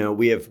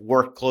 we have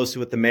worked closely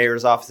with the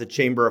mayor's office, the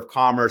Chamber of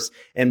Commerce,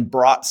 and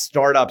brought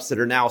startups that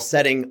are now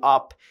setting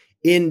up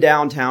in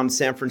downtown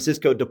San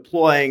Francisco,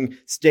 deploying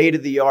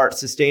state-of-the-art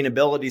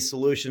sustainability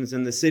solutions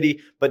in the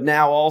city. But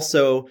now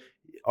also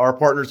our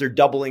partners are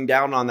doubling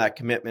down on that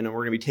commitment, and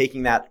we're going to be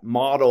taking that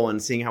model and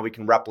seeing how we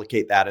can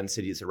replicate that in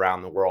cities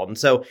around the world. And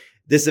so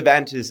this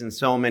event is in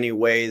so many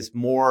ways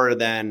more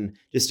than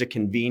just a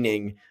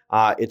convening.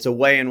 It's a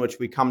way in which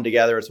we come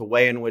together. It's a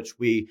way in which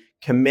we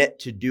commit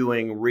to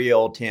doing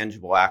real,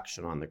 tangible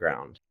action on the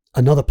ground.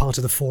 Another part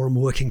of the forum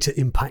working to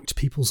impact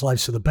people's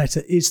lives for the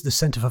better is the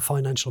Centre for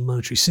Financial and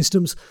Monetary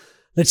Systems.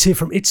 Let's hear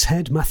from its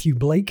head, Matthew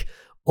Blake,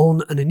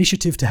 on an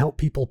initiative to help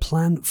people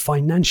plan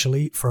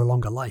financially for a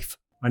longer life.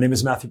 My name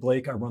is Matthew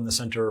Blake. I run the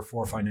Center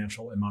for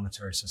Financial and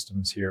Monetary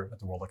Systems here at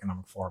the World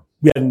Economic Forum.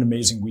 We had an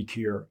amazing week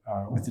here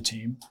with the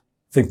team.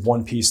 I think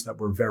one piece that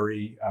we're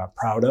very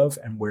proud of,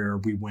 and where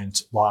we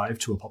went live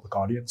to a public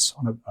audience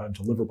on a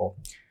deliverable,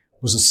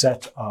 was a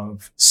set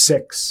of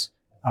 6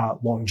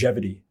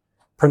 longevity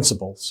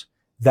principles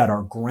that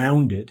are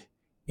grounded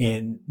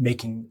in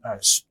making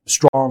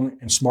strong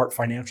and smart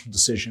financial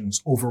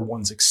decisions over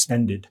one's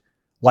extended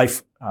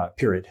life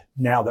period.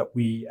 Now that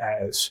we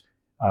as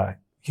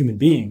human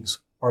beings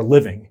are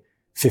living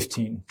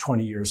 15,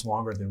 20 years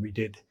longer than we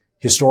did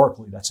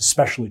historically, that's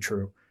especially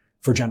true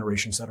for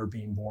generations that are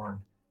being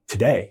born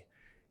today.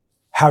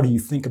 How do you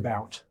think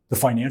about the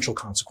financial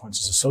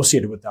consequences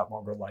associated with that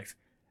longer life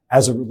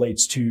as it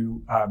relates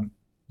to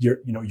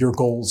your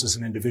goals as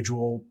an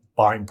individual,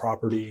 buying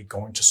property,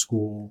 going to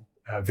school,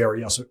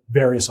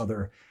 various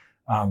other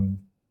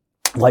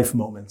life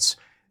moments?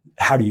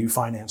 How do you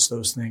finance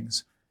those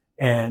things?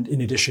 And in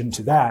addition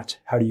to that,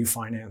 how do you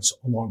finance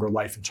a longer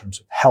life in terms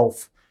of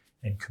health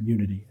and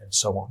community and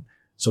so on?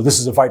 So this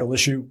is a vital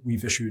issue.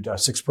 We've issued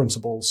 6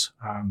 principles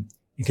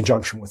in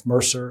conjunction with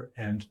Mercer,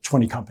 and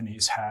 20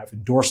 companies have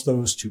endorsed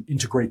those to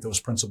integrate those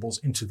principles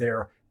into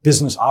their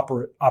business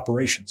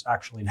operations,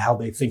 actually, and how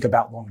they think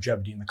about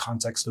longevity in the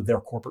context of their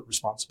corporate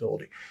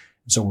responsibility.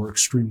 And so we're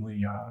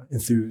extremely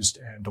enthused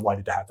and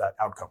delighted to have that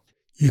outcome.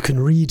 You can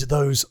read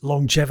those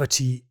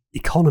longevity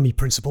economy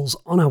principles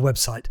on our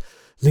website.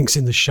 Links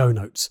in the show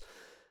notes.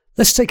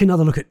 Let's take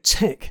another look at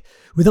tech.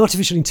 With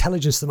artificial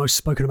intelligence the most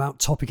spoken about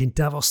topic in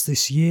Davos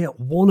this year,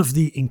 one of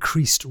the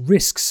increased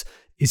risks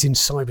is in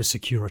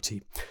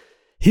cybersecurity.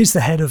 Here's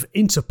the head of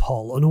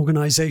Interpol, an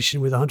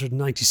organisation with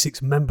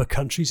 196 member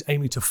countries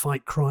aiming to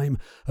fight crime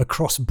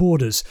across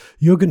borders.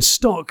 Jürgen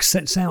Stock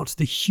sets out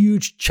the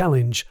huge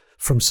challenge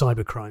from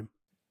cybercrime.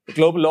 The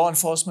global law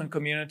enforcement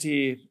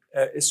community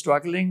is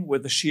struggling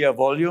with the sheer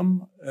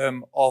volume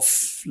of,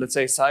 let's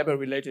say,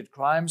 cyber-related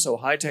crime, so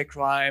high-tech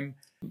crime.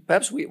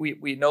 Perhaps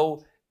we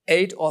know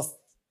 8 or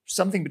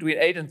something between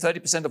 8 and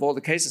 30% of all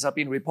the cases are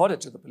being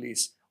reported to the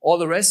police. All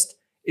the rest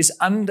is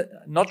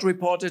not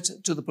reported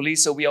to the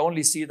police, so we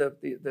only see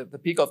the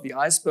peak of the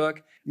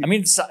iceberg. I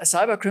mean,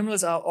 cyber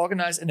criminals are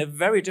organized in a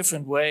very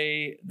different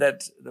way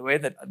that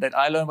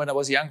I learned when I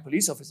was a young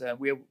police officer.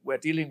 We're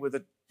dealing with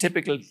a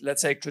typical,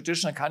 let's say,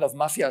 traditional kind of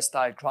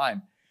mafia-style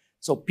crime.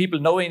 So people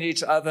knowing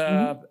each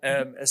other,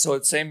 so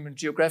same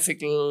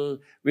geographical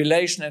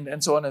relation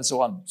and so on and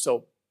so on.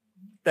 So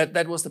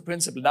that was the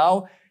principle.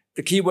 Now,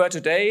 the key word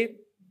today,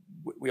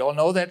 we all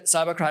know that,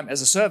 cybercrime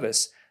as a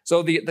service.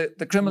 So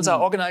the criminals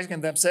are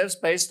organizing themselves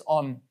based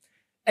on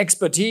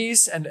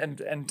expertise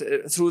and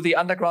through the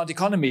underground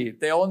economy.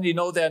 They only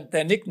know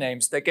their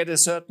nicknames. They get a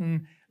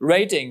certain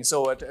rating.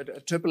 So at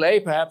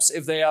AAA, perhaps,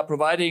 if they are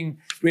providing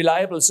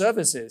reliable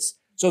services.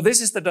 So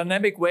this is the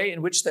dynamic way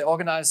in which they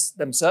organize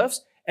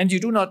themselves. And you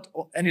do not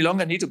any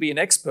longer need to be an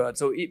expert.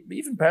 So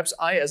even perhaps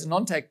I, as a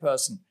non-tech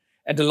person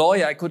and a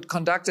lawyer, I could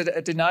conduct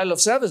a denial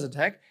of service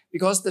attack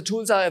because the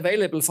tools are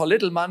available for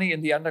little money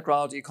in the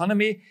underground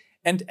economy.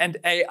 And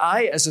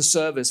AI as a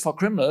service for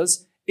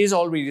criminals is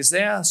already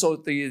there.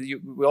 So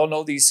we all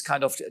know these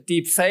kind of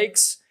deep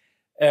fakes,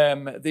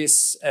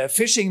 these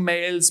phishing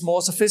mails,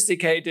 more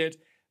sophisticated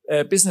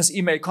business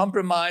email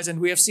compromise. And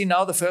we have seen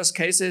now the first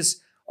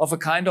cases of a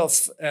kind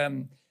of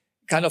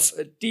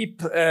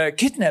deep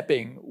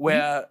kidnapping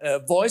where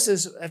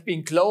voices have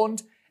been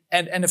cloned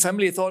and a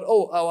family thought,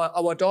 oh,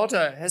 our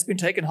daughter has been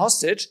taken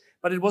hostage,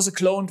 but it was a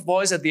cloned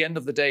voice at the end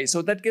of the day.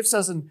 So that gives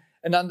us an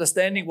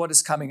understanding what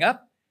is coming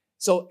up.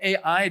 So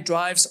AI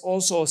drives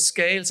also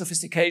scale,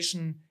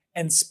 sophistication,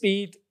 and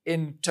speed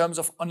in terms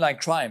of online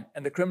crime.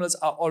 And the criminals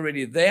are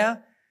already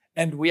there,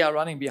 and we are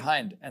running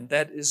behind. And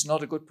that is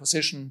not a good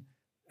position,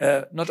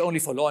 not only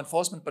for law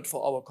enforcement, but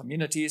for our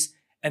communities,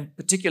 and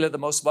particularly the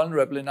most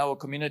vulnerable in our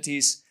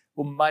communities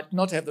who might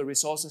not have the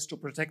resources to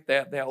protect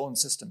their own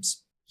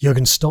systems.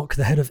 Jürgen Stock,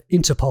 the head of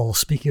Interpol,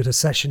 speaking at a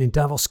session in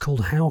Davos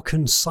called How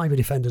Can Cyber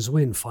Defenders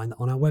Win? Find that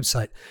on our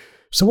website.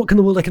 So what can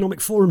the World Economic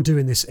Forum do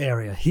in this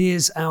area?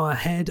 Here's our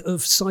head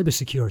of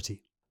cybersecurity.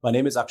 My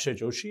name is Akshay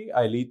Joshi.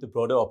 I lead the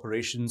broader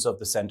operations of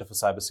the Center for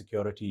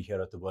Cybersecurity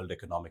here at the World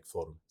Economic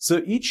Forum.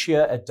 So each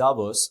year at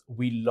Davos,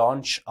 we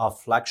launch our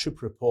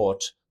flagship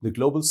report, the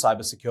Global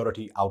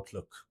Cybersecurity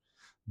Outlook.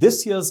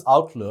 This year's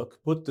Outlook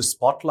put the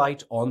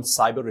spotlight on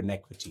cyber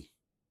inequity.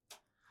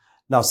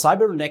 Now,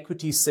 cyber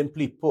inequity,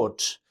 simply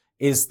put,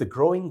 is the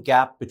growing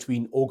gap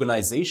between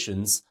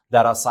organizations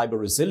that are cyber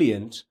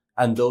resilient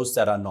and those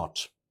that are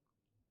not.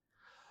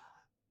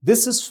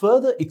 This is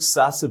further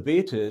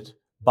exacerbated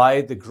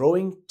by the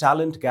growing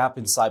talent gap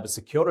in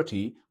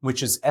cybersecurity,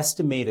 which is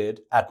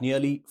estimated at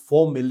nearly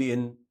 4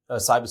 million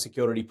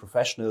cybersecurity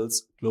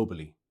professionals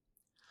globally.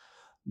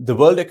 The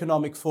World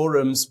Economic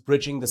Forum's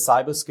Bridging the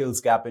Cyber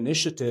Skills Gap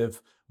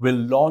initiative will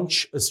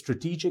launch a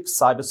strategic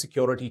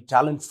cybersecurity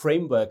talent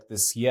framework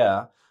this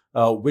year,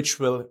 which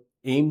will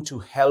aim to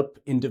help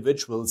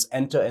individuals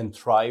enter and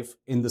thrive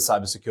in the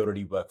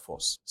cybersecurity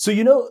workforce. So,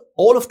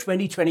 all of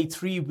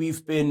 2023,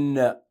 we've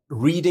been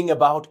reading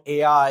about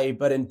AI,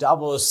 but in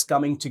Davos,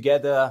 coming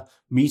together,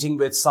 meeting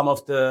with some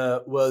of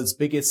the world's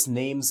biggest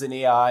names in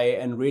AI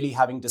and really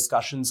having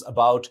discussions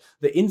about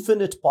the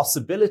infinite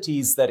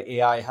possibilities that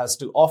AI has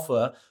to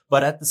offer,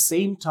 but at the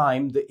same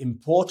time, the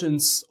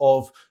importance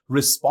of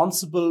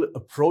responsible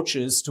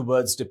approaches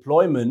towards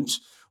deployment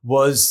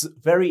was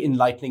very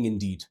enlightening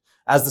indeed.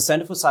 As the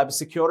Center for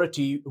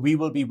Cybersecurity, we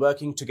will be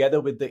working together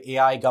with the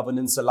AI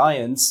Governance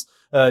Alliance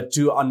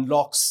to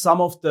uncover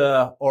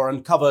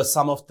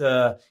some of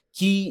the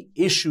key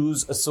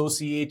issues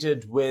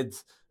associated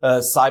with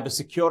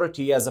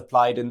cybersecurity as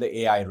applied in the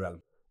AI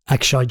realm.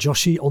 Akshay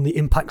Joshi on the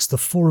impacts the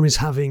forum is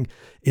having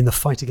in the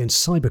fight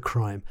against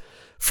cybercrime.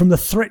 From the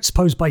threats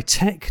posed by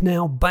tech,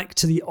 now back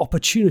to the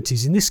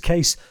opportunities, in this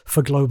case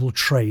for global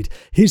trade.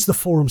 Here's the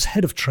forum's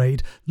head of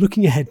trade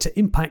looking ahead to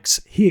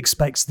impacts he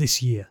expects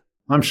this year.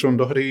 I'm Sean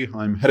Doherty.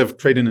 I'm head of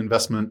trade and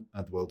investment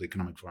at the World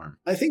Economic Forum.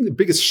 I think the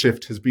biggest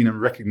shift has been a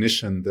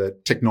recognition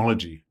that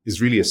technology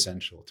is really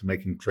essential to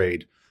making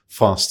trade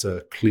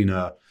faster,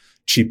 cleaner,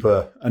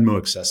 cheaper, and more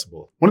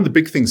accessible. One of the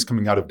big things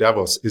coming out of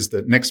Davos is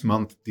that next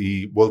month,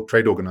 the World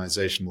Trade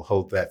Organization will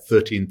hold their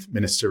 13th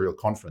ministerial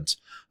conference.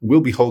 We'll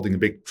be holding a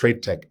big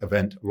trade tech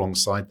event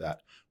alongside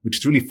that, which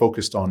is really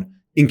focused on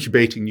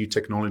incubating new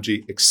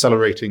technology,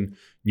 accelerating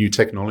new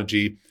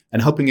technology,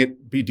 and helping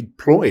it be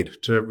deployed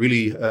to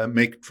really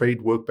make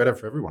trade work better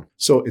for everyone.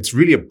 So it's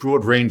really a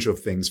broad range of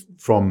things,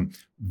 from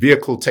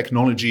vehicle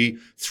technology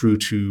through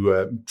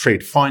to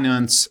trade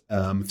finance,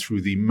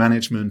 through the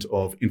management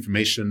of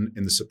information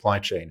in the supply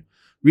chain,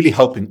 really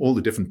helping all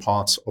the different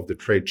parts of the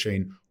trade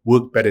chain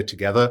work better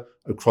together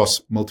across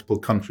multiple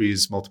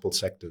countries, multiple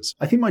sectors.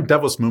 I think my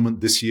Davos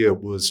moment this year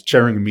was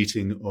chairing a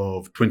meeting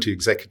of 20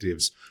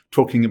 executives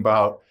talking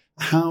about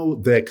how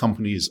their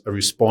companies are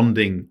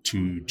responding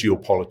to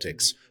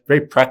geopolitics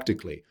very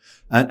practically.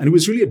 And it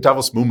was really a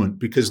Davos moment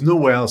because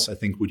nowhere else, I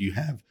think, would you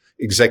have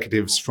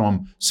executives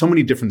from so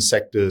many different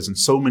sectors and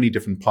so many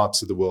different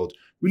parts of the world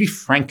really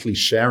frankly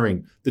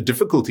sharing the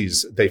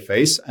difficulties they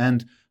face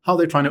and how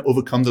they're trying to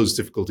overcome those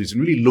difficulties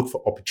and really look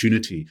for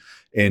opportunity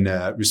in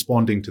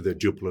responding to the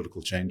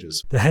geopolitical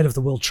changes. The head of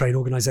the World Trade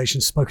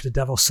Organization spoke at a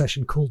Davos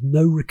session called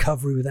No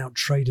Recovery Without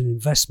Trade and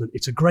Investment.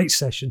 It's a great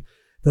session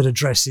that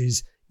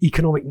addresses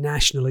economic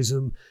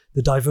nationalism,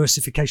 the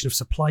diversification of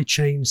supply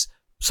chains,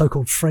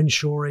 so-called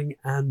friendshoring,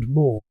 and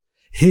more.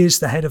 Here's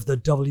the head of the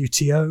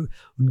WTO,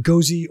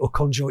 Ngozi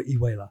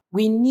Okonjo-Iweala.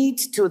 We need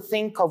to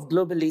think of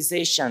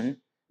globalization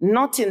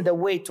not in the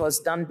way it was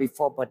done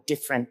before, but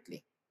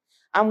differently.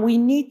 And we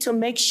need to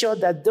make sure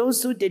that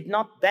those who did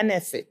not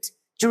benefit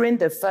during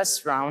the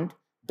first round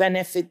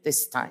benefit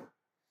this time.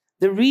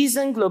 The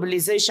reason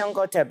globalization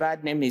got a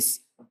bad name is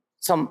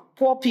some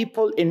poor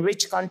people in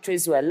rich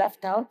countries were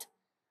left out,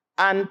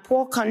 and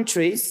poor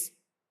countries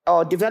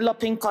or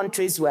developing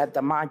countries were at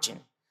the margin.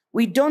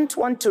 We don't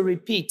want to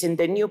repeat in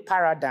the new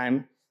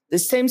paradigm the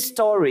same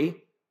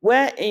story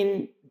where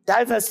in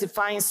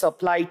diversifying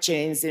supply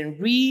chains and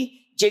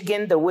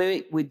rejigging the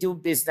way we do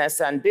business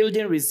and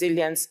building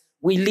resilience,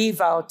 we leave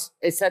out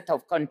a set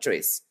of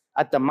countries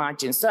at the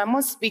margin. So I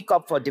must speak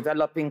up for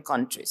developing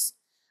countries.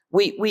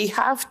 We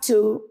have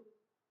to,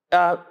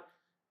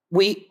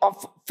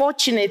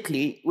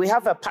 fortunately, we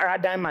have a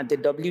paradigm at the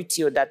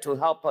WTO that will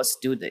help us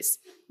do this.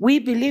 We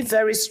believe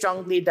very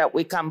strongly that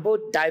we can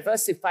both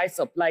diversify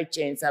supply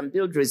chains and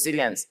build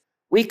resilience.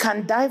 We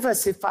can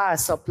diversify our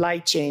supply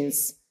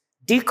chains,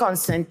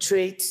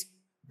 deconcentrate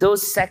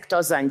those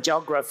sectors and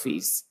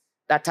geographies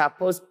that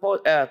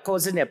are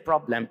causing a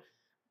problem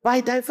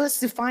by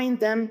diversifying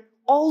them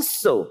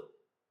also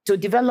to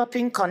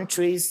developing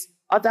countries,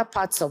 other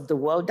parts of the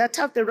world that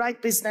have the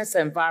right business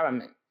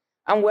environment.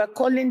 And we're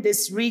calling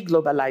this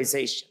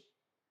re-globalization.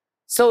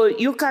 So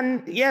you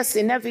can, yes,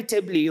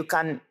 inevitably you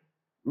can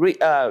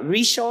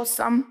reshore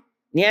some,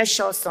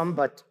 nearshore some,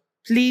 but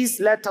please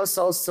let us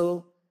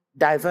also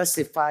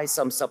diversify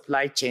some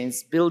supply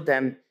chains, build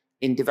them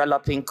in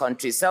developing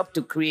countries, help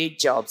to create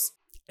jobs.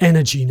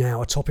 Energy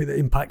now, a topic that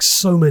impacts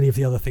so many of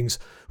the other things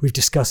we've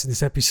discussed in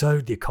this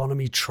episode, the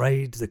economy,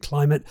 trade, the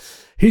climate.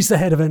 Here's the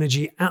head of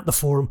energy at the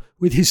forum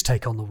with his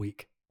take on the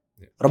week.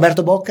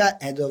 Roberto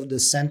Bocca, head of the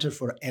Center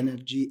for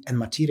Energy and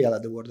Material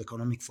at the World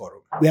Economic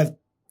Forum. We have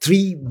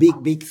three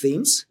big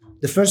themes.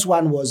 The first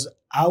one was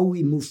how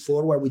we move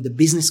forward with the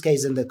business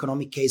case and the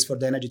economic case for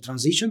the energy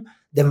transition.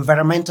 The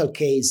environmental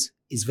case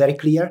is very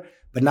clear,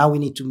 but now we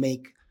need to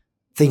make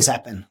things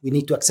happen. We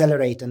need to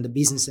accelerate, and the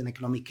business and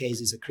economic case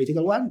is a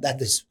critical one.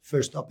 That is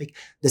first topic.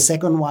 The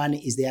second one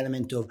is the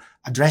element of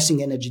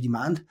addressing energy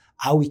demand,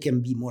 how we can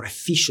be more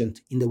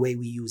efficient in the way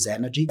we use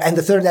energy. And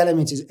the third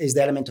element is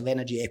the element of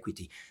energy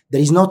equity.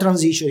 There is no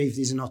transition if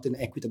this is not an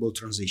equitable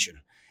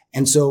transition.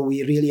 And so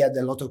we really had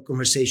a lot of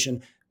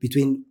conversation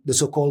between the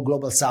so-called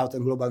global south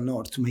and global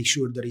north to make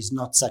sure there is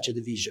not such a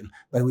division,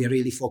 but we are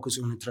really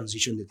focusing on a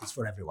transition that is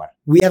for everyone.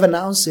 We have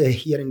announced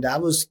here in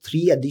Davos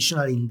 3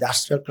 additional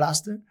industrial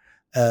clusters,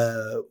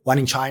 one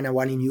in China,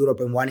 one in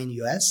Europe, and one in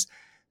the US,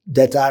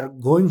 that are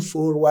going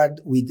forward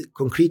with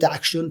concrete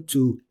action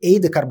to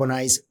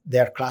decarbonize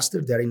their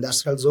cluster, their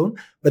industrial zone,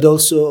 but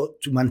also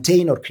to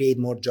maintain or create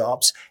more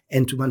jobs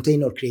and to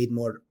maintain or create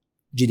more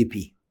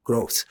GDP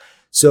growth.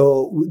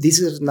 So this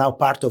is now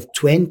part of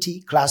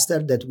 20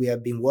 clusters that we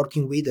have been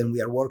working with and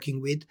we are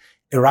working with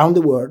around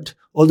the world,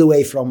 all the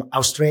way from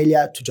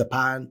Australia to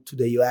Japan to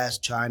the US,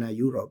 China,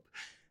 Europe,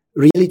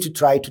 really to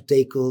try to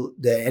tackle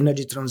the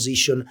energy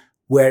transition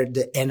where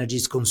the energy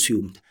is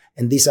consumed.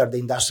 And these are the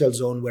industrial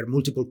zone where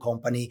multiple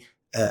companies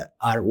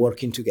are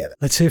working together.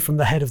 Let's hear from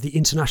the head of the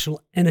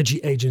International Energy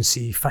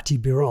Agency, Fatih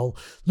Birol,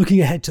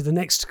 looking ahead to the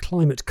next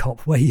climate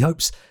COP, where he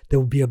hopes there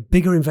will be a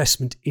bigger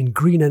investment in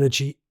green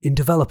energy in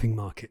developing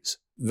markets.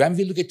 When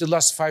we look at the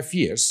last 5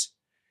 years,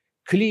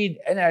 clean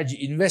energy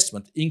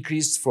investment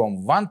increased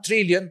from $1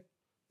 trillion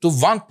to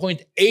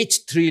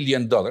 $1.8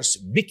 trillion,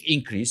 big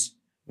increase,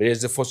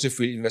 whereas the fossil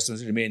fuel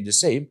investments remain the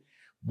same.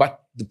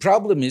 But the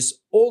problem is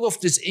all of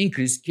this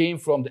increase came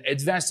from the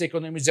advanced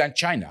economies and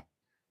China.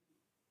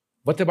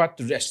 What about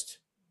the rest?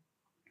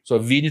 So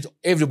we need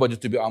everybody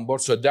to be on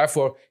board. So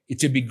therefore,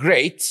 it will be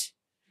great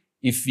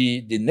if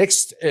the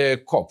next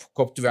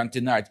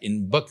COP29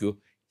 in Baku,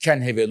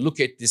 can have a look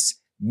at this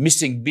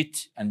missing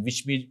bit, and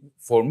which means,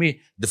 for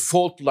me, the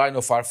fault line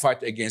of our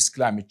fight against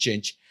climate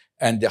change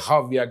and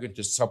how we are going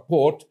to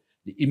support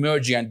the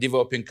emerging and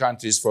developing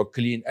countries for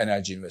clean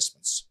energy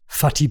investments.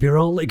 Fatih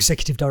Birol,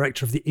 Executive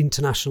Director of the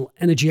International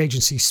Energy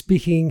Agency,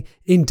 speaking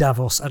in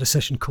Davos at a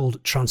session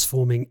called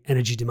Transforming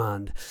Energy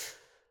Demand.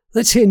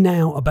 Let's hear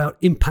now about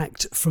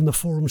impact from the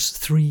forum's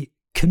 3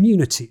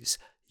 communities: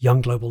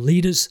 young global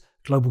leaders,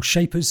 global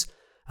shapers,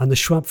 and the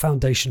Schwab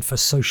Foundation for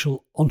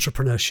Social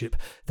Entrepreneurship.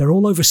 They're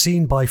all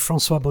overseen by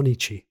Francois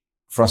Bonici.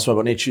 Francois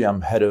Bonici,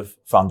 I'm head of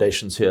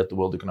foundations here at the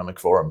World Economic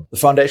Forum. The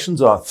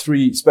foundations are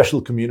 3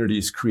 special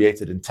communities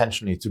created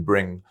intentionally to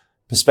bring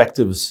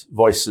perspectives,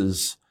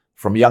 voices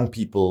from young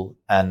people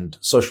and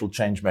social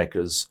change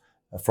makers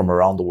from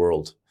around the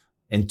world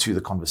into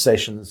the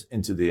conversations,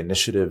 into the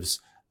initiatives,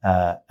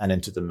 and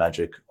into the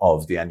magic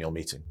of the annual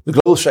meeting. The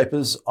Global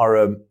Shapers are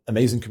an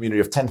amazing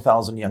community of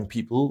 10,000 young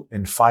people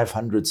in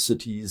 500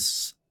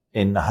 cities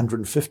in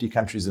 150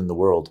 countries in the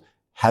world.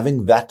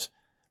 Having that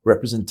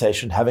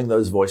representation, having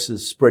those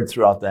voices spread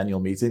throughout the annual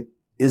meeting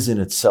is in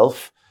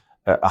itself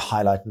a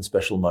highlight and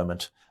special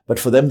moment. But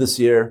for them this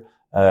year,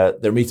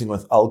 they're meeting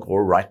with Al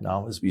Gore right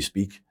now as we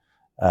speak.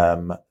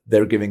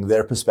 They're giving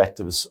their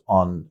perspectives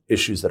on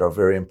issues that are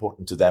very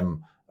important to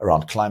them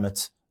around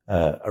climate,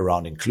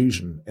 around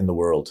inclusion in the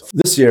world.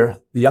 This year,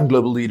 the Young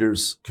Global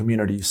Leaders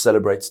community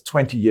celebrates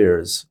 20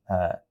 years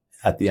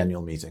at the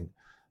annual meeting.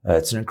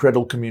 It's an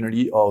incredible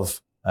community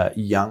of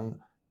young,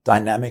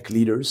 dynamic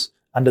leaders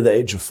under the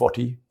age of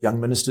 40, young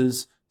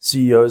ministers,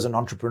 CEOs and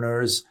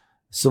entrepreneurs,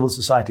 civil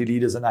society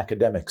leaders and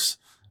academics,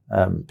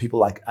 people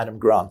like Adam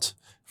Grant,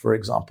 for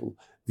example.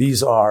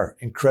 These are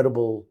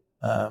incredible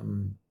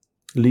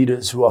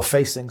leaders who are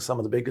facing some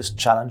of the biggest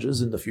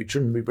challenges in the future,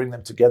 and we bring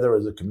them together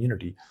as a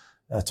community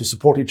to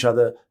support each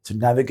other, to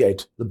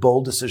navigate the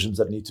bold decisions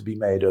that need to be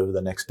made over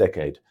the next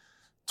decade.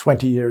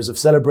 20 years of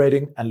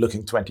celebrating and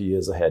looking 20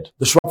 years ahead.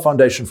 The Schwab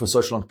Foundation for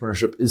Social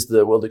Entrepreneurship is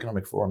the World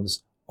Economic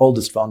Forum's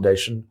oldest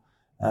foundation,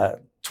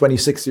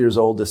 26 years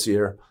old this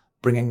year,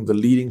 bringing the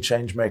leading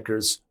change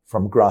makers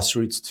from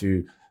grassroots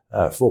to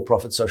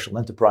for-profit social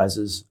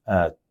enterprises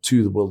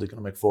to the World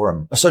Economic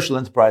Forum. A social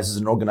enterprise is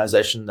an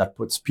organization that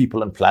puts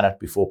people and planet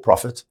before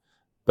profit,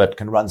 but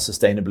can run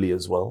sustainably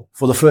as well.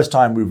 For the first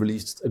time, we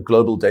released a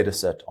global data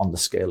set on the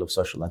scale of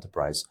social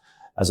enterprise,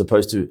 as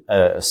opposed to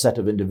a set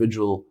of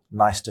individual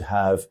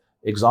nice-to-have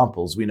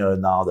examples. We know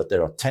now that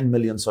there are 10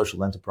 million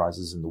social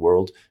enterprises in the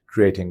world,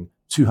 creating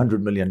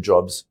 200 million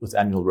jobs with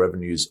annual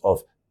revenues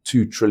of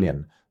 2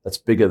 trillion. That's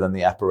bigger than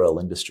the apparel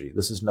industry.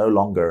 This is no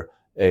longer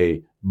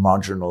a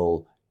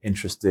marginal,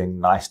 interesting,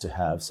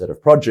 nice-to-have set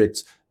of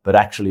projects, but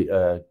actually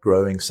a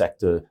growing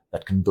sector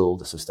that can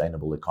build a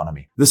sustainable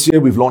economy. This year,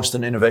 we've launched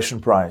an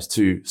innovation prize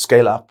to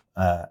scale up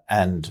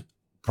and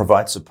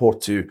provide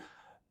support to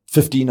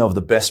 15 of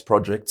the best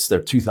projects. There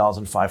are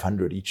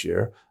 2,500 each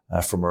year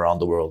from around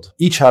the world.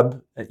 Each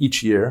hub,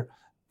 each year,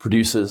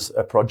 produces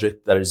a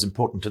project that is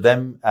important to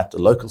them at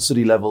the local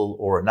city level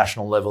or a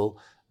national level.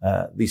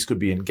 These could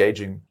be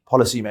engaging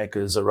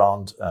policymakers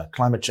around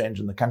climate change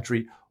in the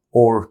country,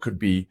 or could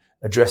be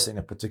addressing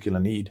a particular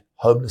need,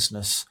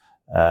 homelessness,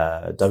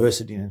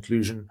 diversity and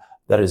inclusion,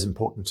 that is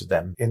important to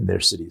them in their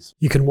cities.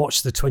 You can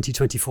watch the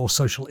 2024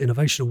 Social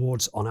Innovation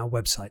Awards on our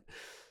website.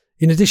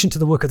 In addition to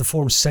the work of the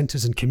Forum's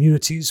centres and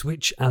communities,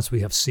 which, as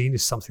we have seen,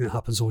 is something that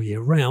happens all year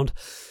round,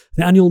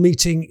 the annual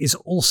meeting is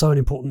also an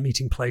important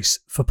meeting place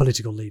for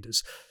political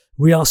leaders.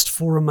 We asked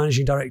Forum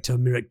Managing Director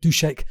Mirek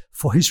Dušek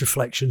for his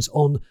reflections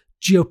on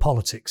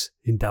geopolitics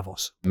in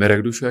Davos.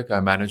 Mirek Dušek,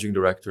 I'm Managing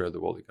Director at the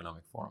World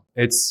Economic Forum.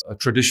 It's a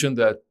tradition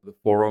that the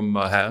Forum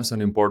has,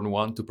 an important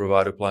one, to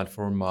provide a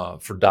platform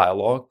for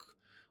dialogue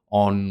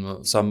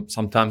on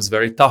sometimes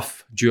very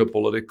tough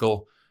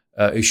geopolitical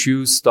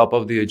issues. Top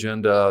of the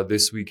agenda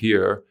this week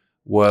here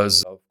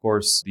was, of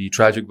course, the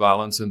tragic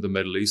violence in the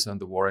Middle East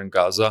and the war in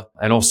Gaza,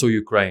 and also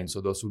Ukraine.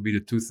 So those would be the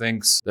two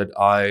things that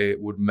I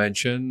would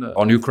mention.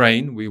 On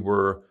Ukraine, we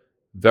were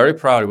very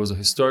proud. It was a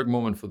historic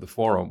moment for the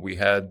Forum. We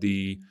had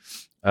the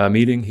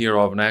meeting here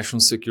of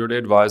national security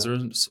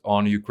advisors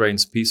on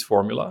Ukraine's peace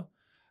formula,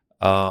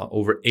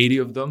 over 80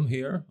 of them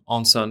here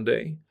on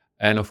Sunday.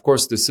 And of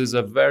course, this is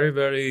a very,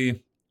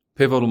 very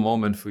pivotal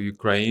moment for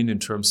Ukraine in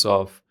terms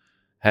of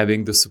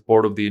having the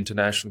support of the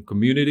international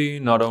community,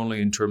 not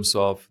only in terms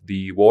of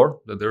the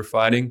war that they're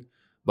fighting,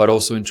 but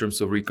also in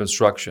terms of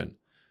reconstruction.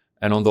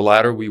 And on the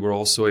latter, we were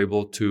also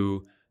able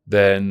to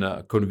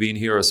then convene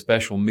here a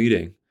special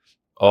meeting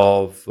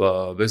of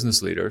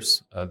business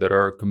leaders that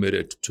are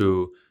committed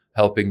to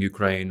helping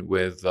Ukraine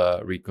with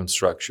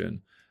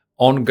reconstruction.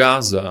 On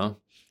Gaza,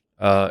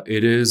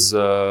 it is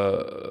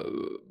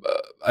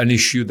an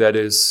issue that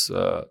is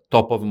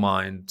top of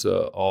mind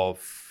of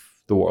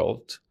the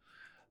world.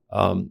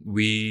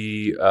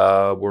 We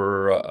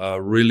were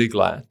really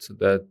glad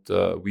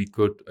that we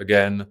could,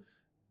 again,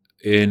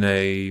 in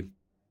a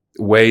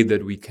way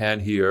that we can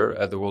here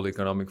at the World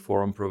Economic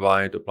Forum,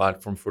 provide a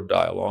platform for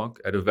dialogue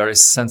at a very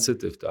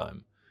sensitive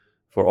time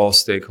for all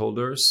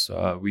stakeholders.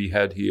 We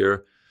had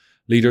here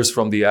leaders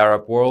from the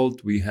Arab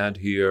world. We had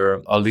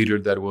here a leader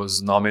that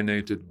was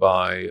nominated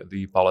by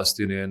the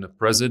Palestinian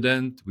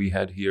president. We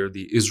had here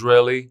the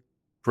Israeli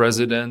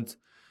president.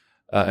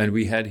 And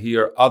we had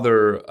here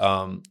other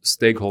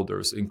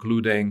stakeholders,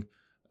 including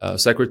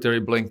Secretary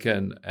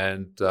Blinken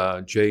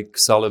and Jake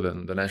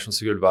Sullivan, the National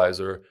Security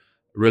Advisor,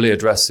 really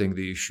addressing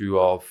the issue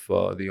of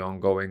the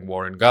ongoing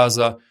war in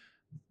Gaza,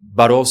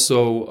 but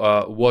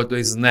also what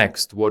is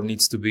next, what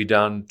needs to be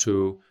done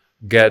to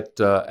get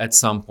at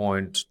some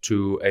point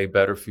to a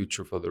better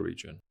future for the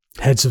region.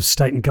 Heads of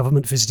state and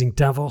government visiting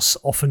Davos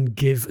often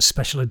give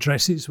special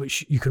addresses,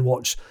 which you can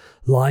watch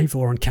live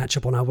or on catch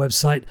up on our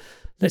website.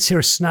 Let's hear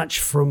a snatch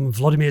from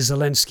Volodymyr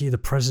Zelensky, the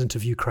president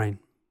of Ukraine.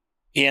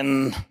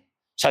 In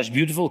such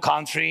beautiful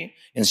country,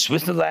 in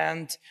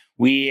Switzerland,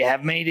 we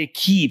have made a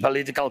key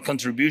political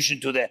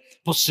contribution to the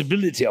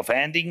possibility of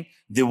ending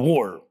the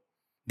war.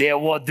 There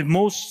was the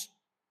most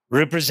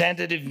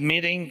representative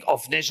meeting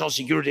of national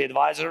security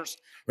advisors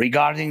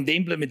regarding the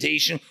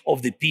implementation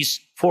of the peace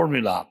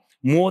formula.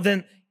 More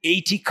than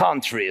 80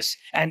 countries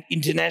and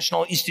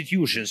international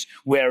institutions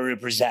were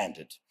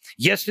represented.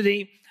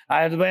 Yesterday,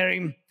 I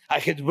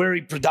had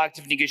very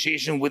productive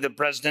negotiation with the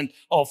president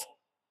of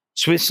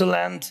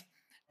Switzerland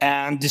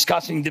and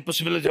discussing the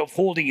possibility of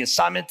holding a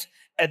summit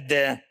at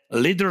the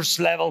leaders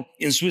level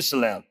in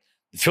Switzerland.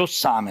 The first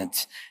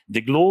summit,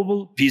 the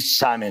Global Peace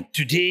Summit.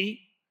 Today,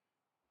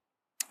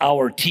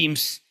 our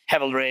teams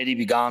have already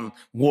begun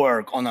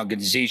work on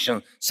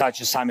organization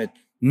such a summit,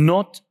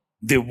 not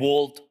the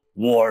World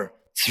War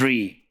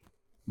III,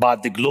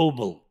 but the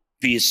Global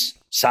Peace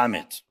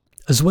Summit.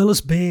 As well as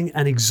being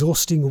an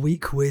exhausting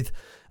week with,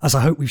 as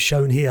I hope we've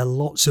shown here,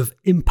 lots of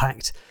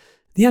impact,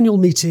 the annual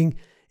meeting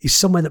is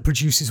somewhere that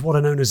produces what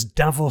are known as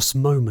Davos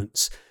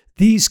moments.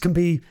 These can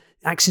be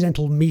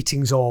accidental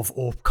meetings of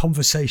or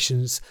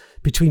conversations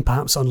between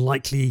perhaps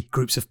unlikely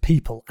groups of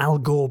people. Al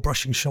Gore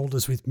brushing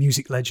shoulders with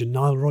music legend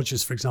Nile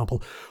Rodgers, for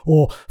example,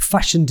 or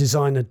fashion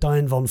designer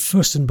Diane von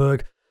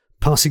Furstenberg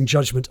passing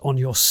judgment on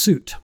your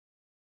suit.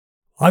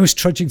 I was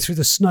trudging through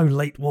the snow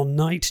late one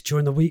night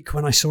during the week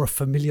when I saw a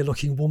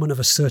familiar-looking woman of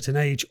a certain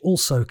age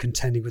also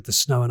contending with the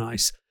snow and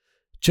ice.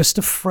 Just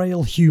a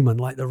frail human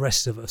like the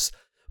rest of us.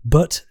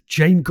 But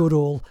Jane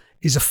Goodall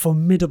is a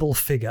formidable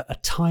figure, a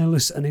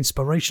tireless and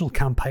inspirational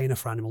campaigner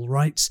for animal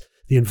rights,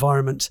 the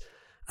environment,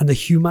 and the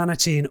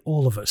humanity in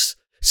all of us.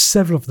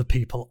 Several of the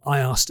people I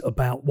asked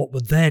about what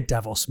were their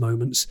Davos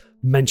moments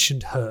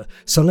mentioned her.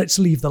 So let's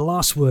leave the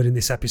last word in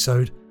this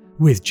episode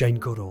with Jane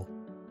Goodall.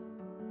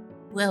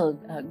 Well,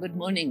 good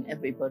morning,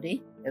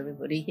 everybody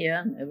here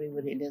and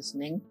everybody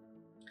listening.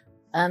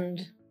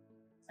 And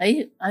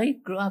I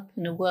grew up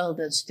in a world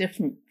that's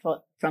different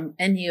from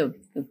any of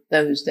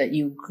those that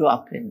you grew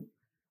up in,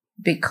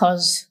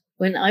 because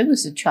when I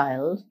was a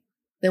child,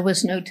 there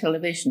was no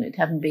television. It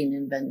hadn't been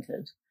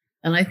invented.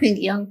 And I think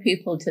young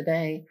people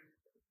today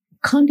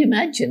can't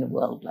imagine a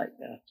world like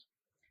that.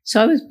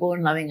 So I was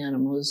born loving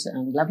animals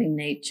and loving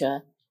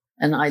nature.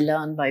 And I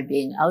learned by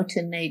being out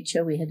in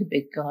nature. We had a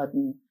big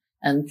garden,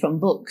 and from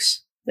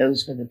books.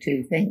 Those were the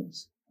two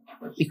things.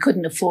 We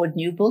couldn't afford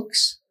new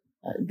books.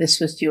 This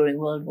was during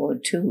World War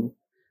II.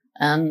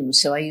 And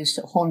so I used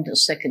to haunt a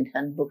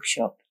second-hand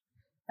bookshop.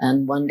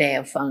 And one day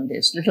I found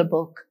this little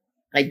book.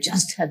 I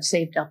just had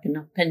saved up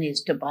enough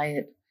pennies to buy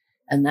it.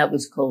 And that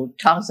was called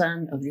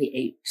Tarzan of the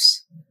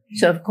Apes.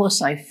 So, of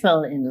course, I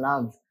fell in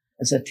love,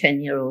 as a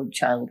 10-year-old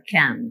child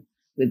can,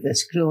 with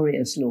this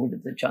glorious Lord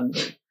of the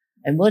Jungle.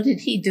 And what did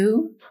he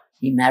do?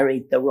 He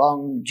married the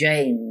wrong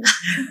Jane.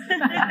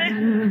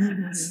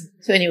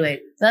 So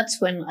anyway, that's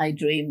when I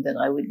dreamed that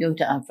I would go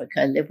to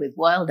Africa, live with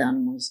wild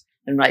animals,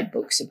 and write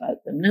books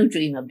about them. No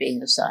dream of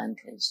being a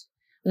scientist.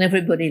 And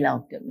everybody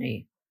laughed at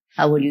me.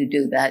 How will you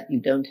do that? You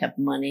don't have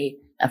money.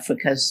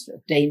 Africa's a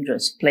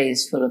dangerous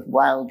place full of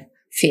wild,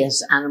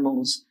 fierce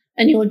animals.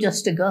 And you're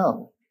just a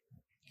girl.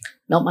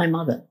 Not my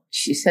mother.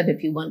 She said,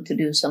 if you want to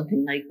do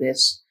something like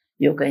this,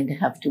 you're going to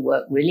have to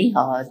work really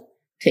hard,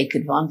 take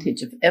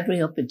advantage of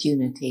every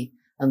opportunity,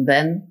 and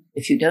then,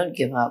 if you don't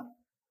give up,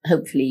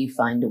 hopefully you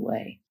find a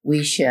way.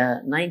 We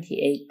share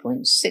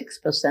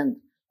 98.6%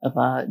 of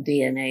our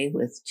DNA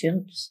with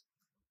chimps,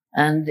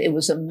 and it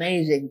was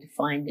amazing to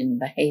find in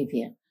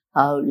behavior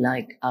how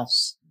like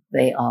us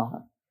they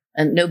are.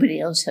 And nobody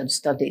else had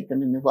studied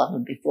them in the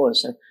wild before,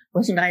 so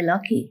wasn't I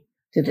lucky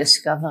to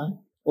discover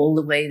all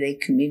the way they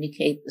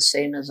communicate the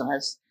same as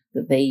us,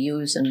 that they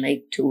use and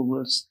make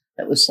tools.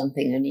 That was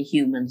something only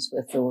humans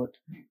were thought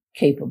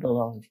capable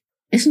of.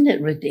 Isn't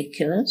it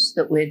ridiculous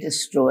that we're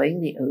destroying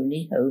the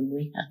only home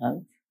we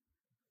have?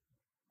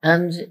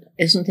 And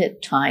isn't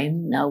it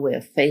time now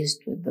we're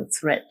faced with the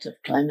threat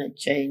of climate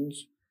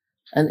change?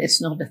 And it's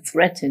not a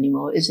threat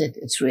anymore, is it?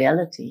 It's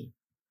reality.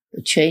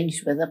 The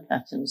changed weather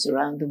patterns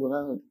around the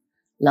world.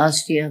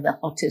 Last year, the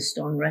hottest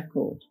on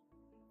record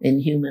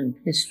in human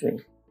history.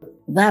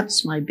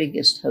 That's my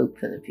biggest hope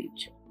for the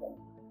future.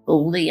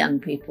 All the young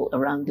people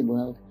around the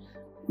world,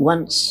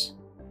 once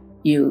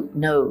you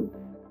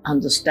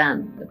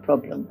understand the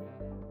problem,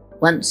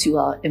 once you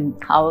are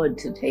empowered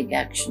to take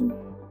action,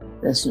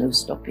 there's no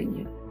stopping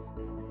you.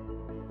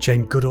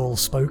 Jane Goodall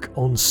spoke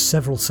on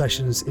several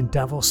sessions in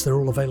Davos. They're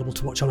all available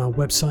to watch on our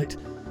website.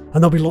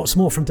 And there'll be lots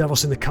more from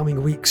Davos in the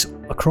coming weeks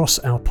across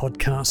our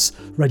podcasts.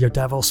 Radio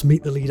Davos,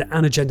 Meet the Leader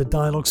and Agenda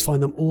Dialogues.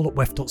 Find them all at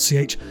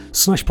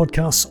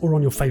wef.ch/podcasts or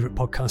on your favourite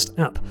podcast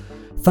app.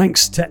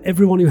 Thanks to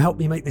everyone who helped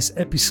me make this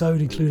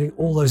episode, including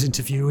all those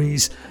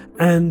interviewees,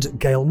 and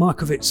Gail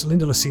Markovits,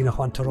 Linda Lucina,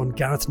 Juan Taron,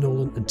 Gareth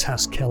Nolan and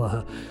Taz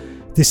Kelleher.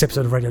 This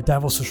episode of Radio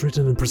Davos was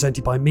written and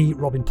presented by me,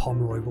 Robin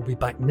Pomeroy. We'll be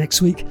back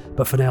next week,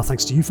 but for now,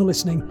 thanks to you for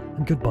listening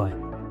and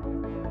goodbye.